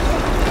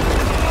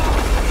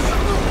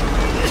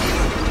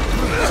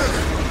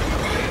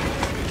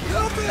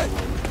 Help it!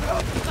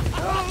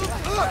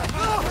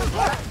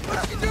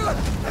 What's she doing?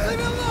 Leave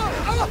me alone!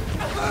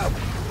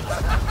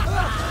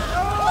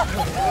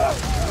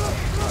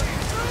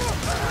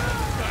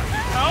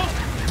 Hell?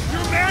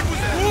 Your man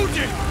was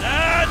wounded!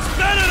 That's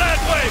better that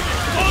way!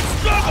 Don't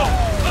struggle!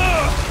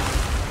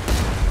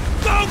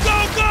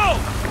 Go!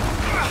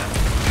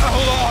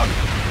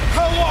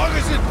 How long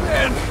has it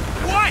been?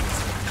 What?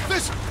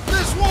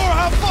 This war,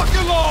 how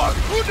fucking long?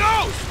 Who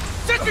knows?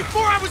 Since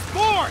before I was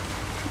born!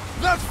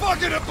 That's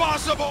fucking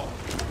impossible!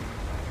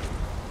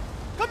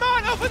 Come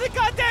on, open the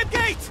goddamn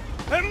gate!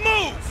 And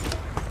move!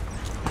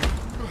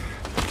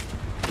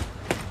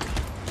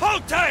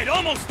 Hold tight!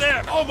 Almost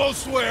there!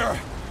 Almost where?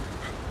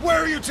 Where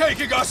are you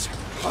taking us?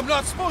 I'm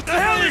not supposed to The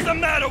hell is the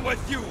matter with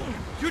you?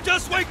 You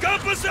just wake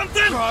up or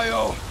something?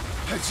 Cryo,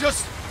 I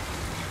just...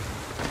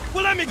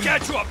 Well, let me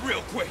catch you up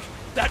real quick.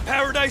 That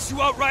paradise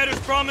you Outriders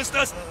promised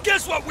us,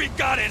 guess what we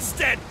got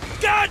instead?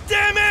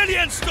 Goddamn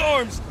alien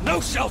storms!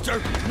 No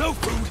shelter, no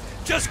food,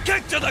 just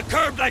kicked to the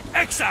curb like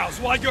exiles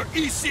while your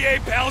ECA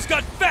pals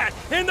got fat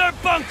in their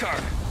bunker!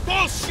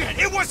 Bullshit!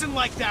 It wasn't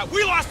like that!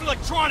 We lost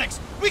electronics!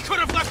 We could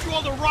have left you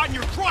all to rot in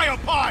your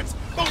cryopods!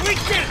 But we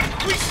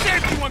didn't! We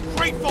saved you,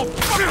 ungrateful!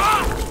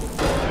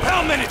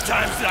 How many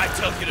times did I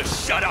tell you to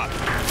shut up?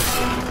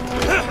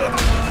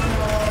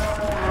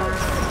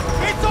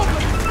 It's open!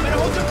 Better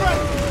hold your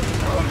breath!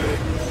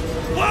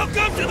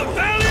 Welcome to the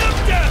Valley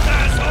of Death,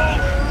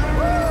 asshole!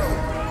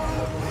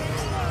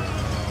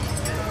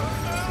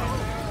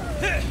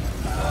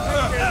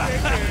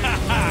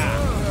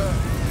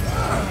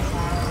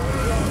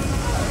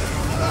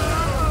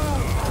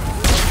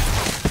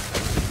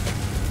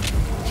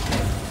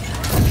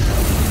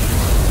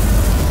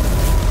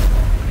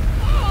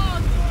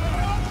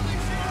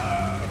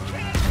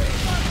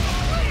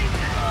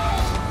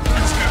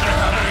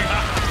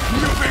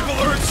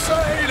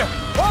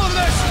 All of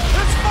this!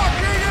 It's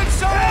fucking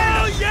insane!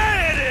 Hell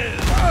yeah it is!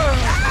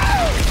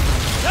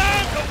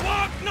 Time to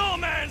walk no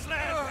man's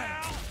land,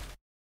 pal!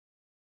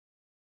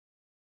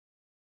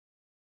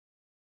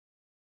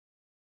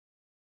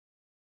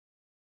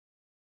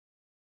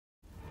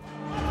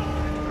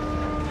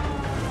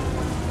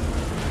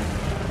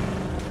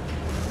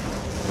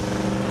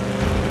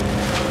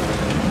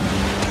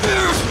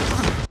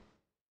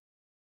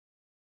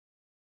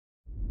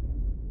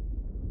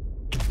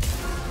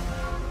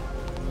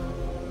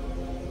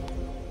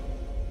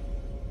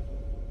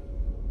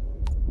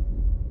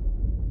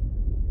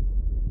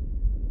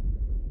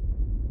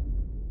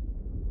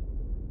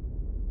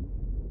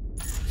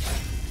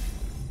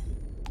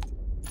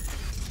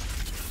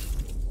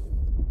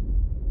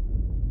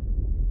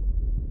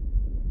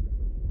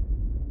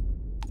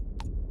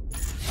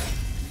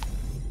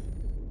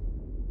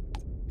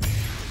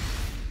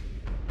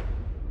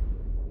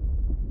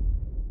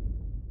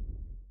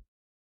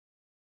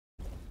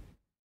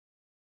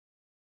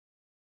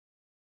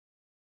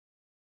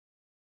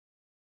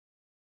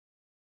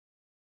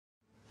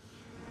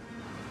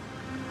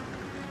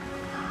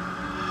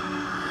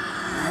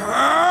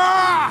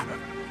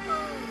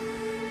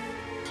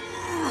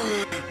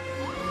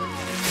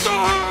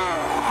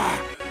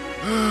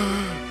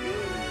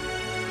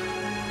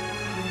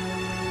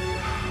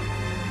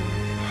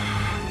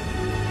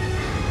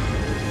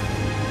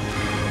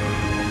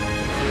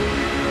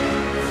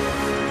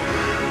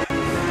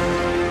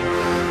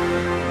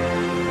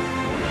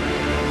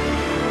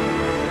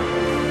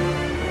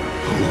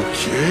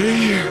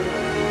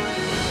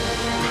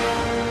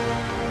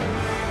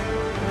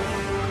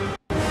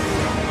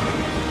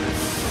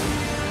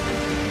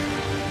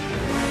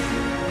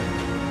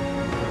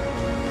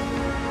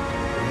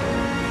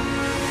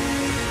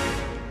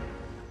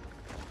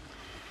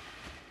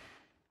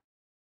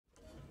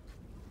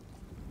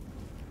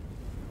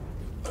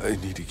 I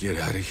need to get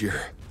out of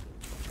here.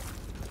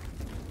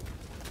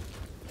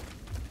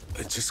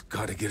 I just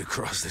gotta get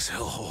across this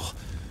hellhole.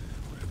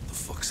 Whatever the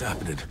fuck's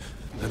happening,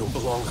 I don't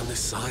belong on this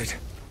side.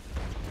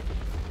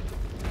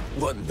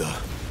 What in the...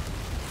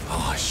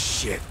 Oh,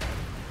 shit.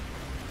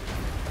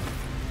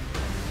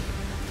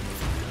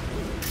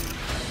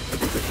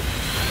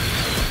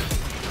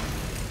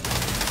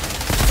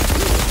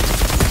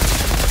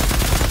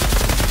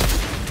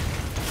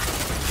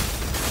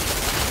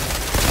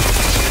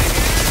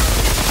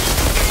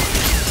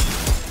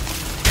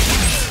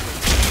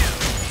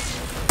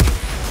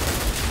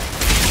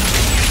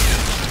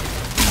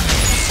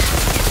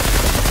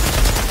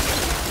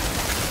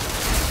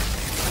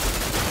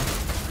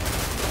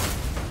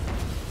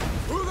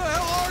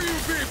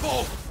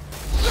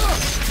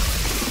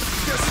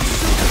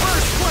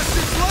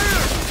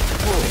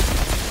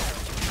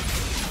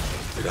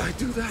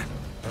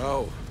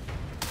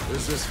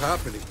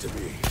 Happening to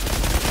me.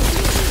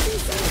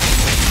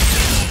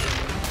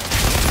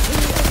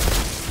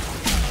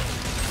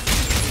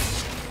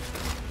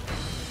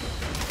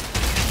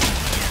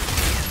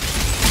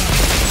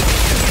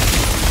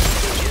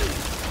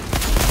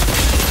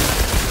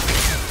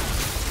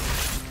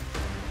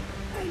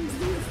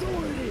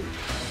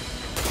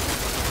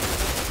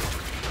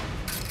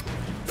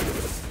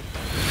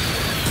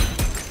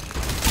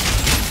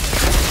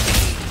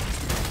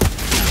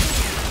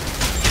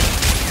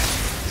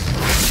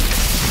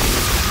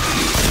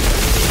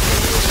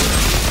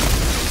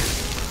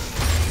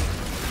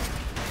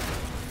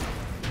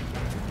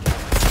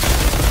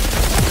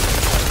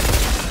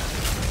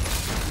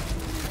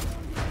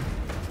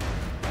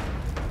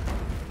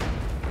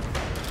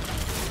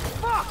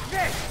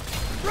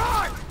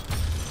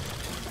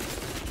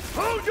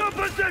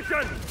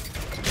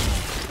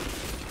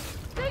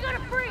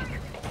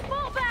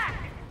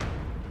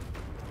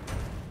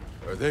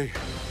 Are they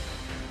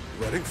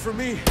running from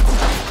me?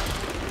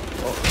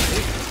 Oh,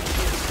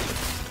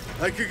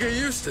 I could get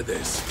used to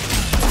this.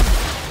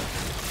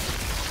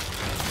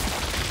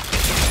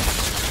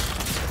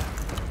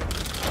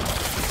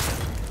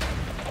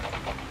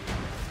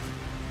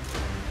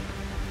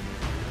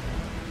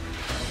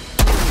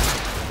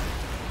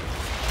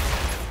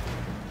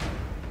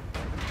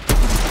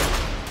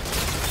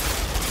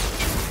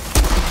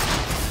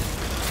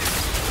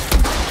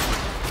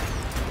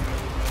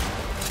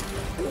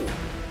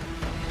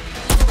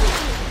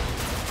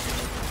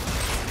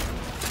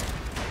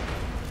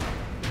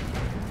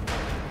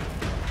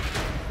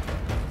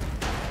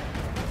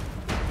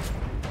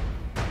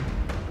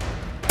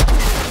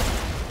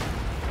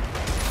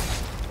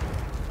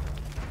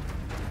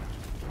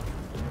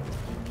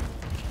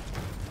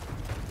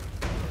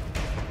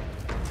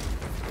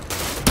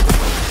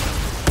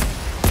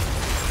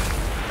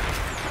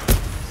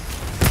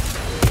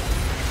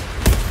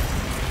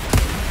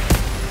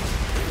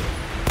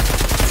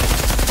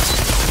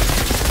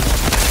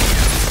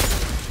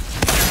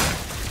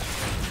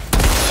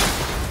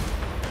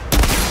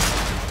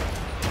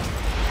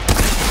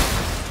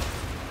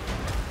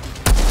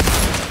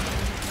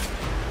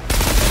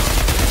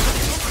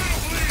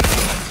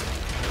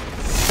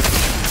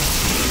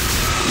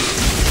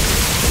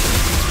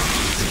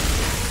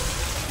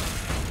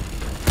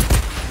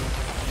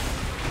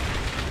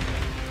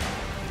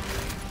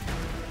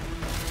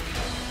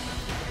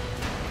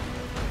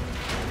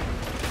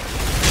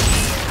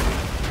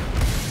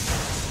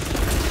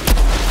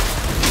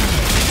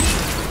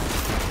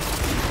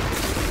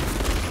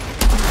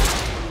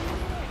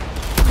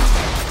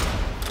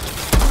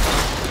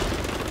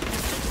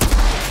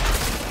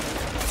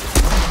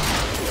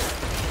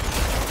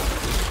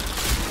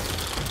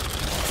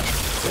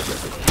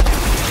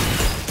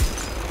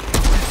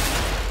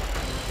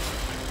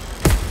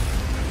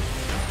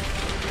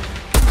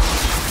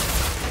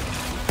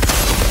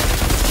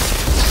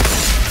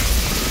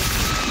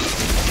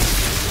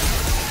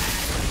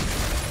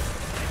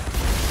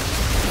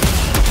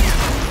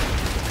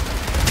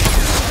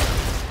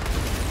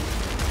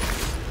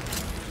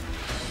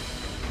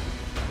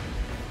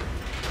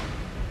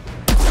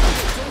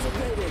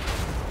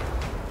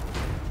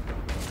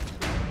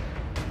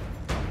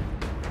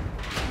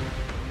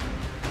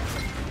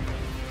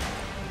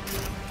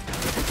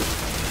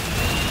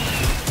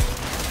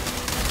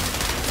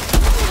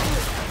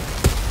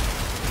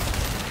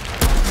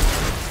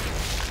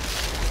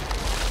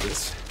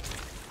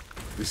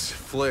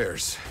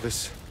 flares.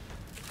 This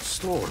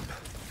storm.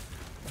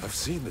 I've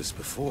seen this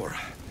before.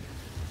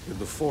 In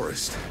the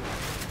forest.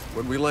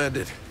 When we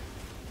landed.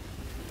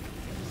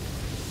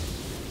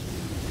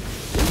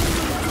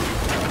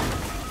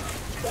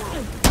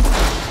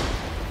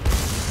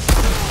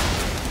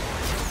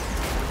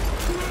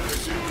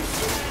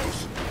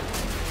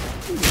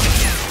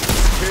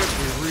 Can't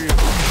be real.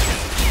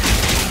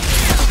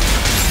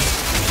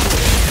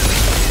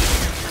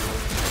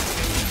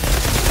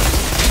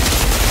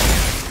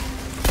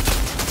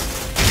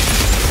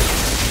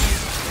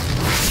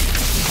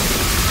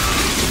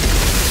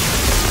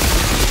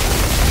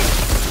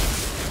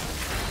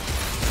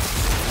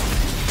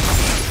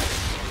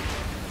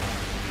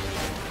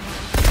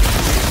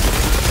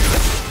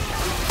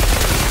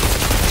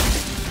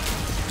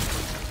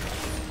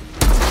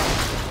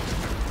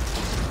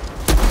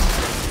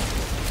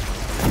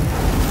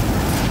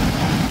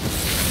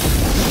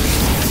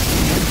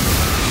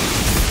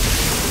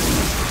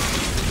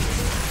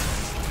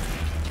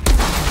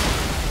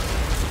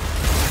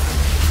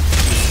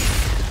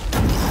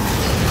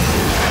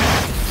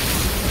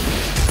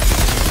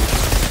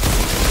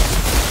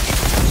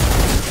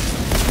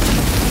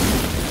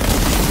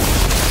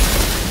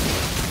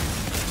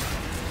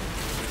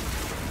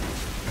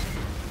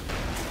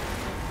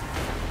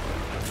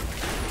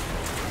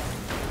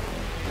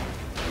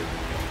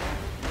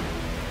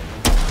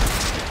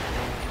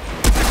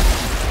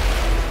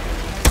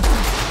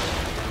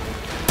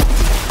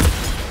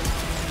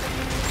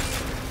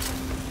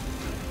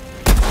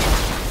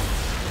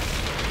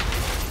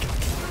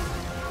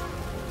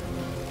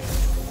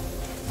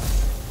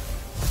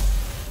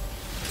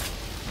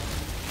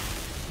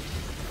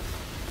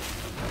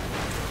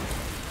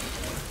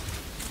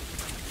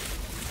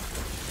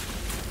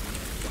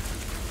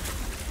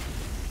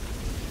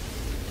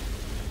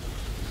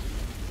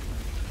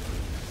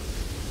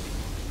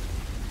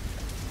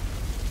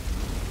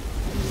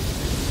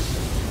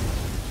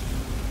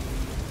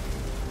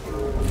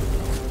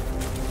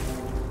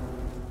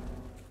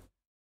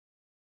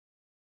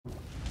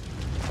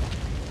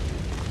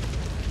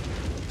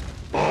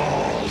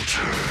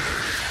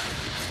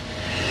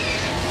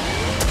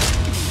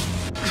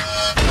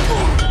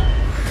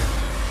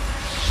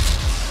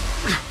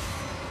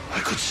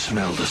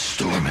 Smell the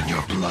storm in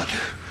your blood,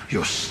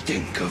 your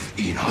stink of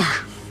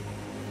Enoch.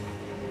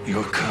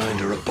 Your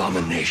kind are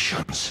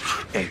abominations,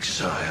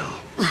 exile.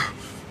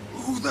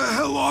 Who the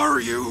hell are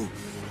you?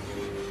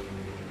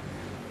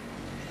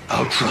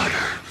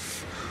 Outrider.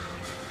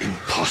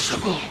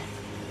 Impossible.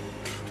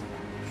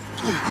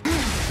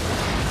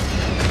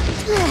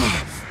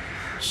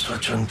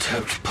 Such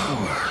untapped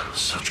power,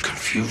 such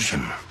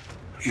confusion.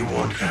 You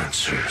want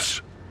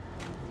answers.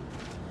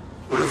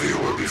 Whatever you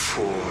were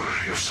before,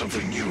 you're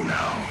something new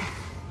now.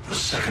 A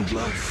second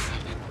life.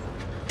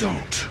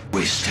 Don't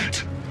waste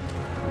it.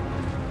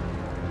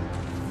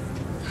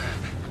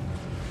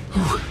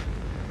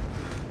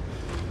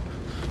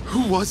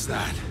 Who was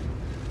that?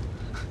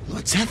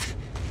 Lord Seth?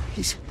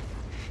 He's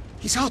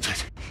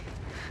altered.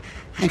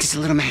 I'm just a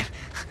little man.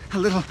 A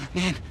little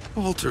man.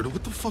 Altered?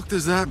 What the fuck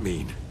does that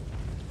mean?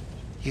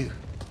 You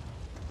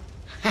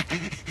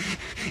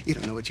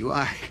don't know what you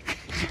are.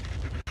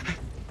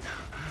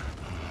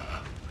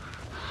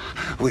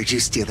 Where'd you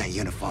steal that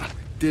uniform?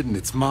 Didn't,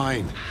 it's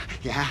mine.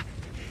 Yeah?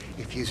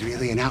 If you's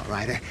really an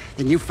outrider,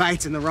 then you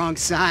fights on the wrong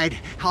side,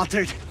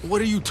 Altered.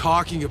 What are you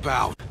talking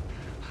about?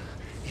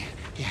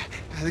 Yeah,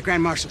 the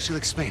Grand Marshal, she'll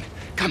explain.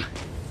 Come.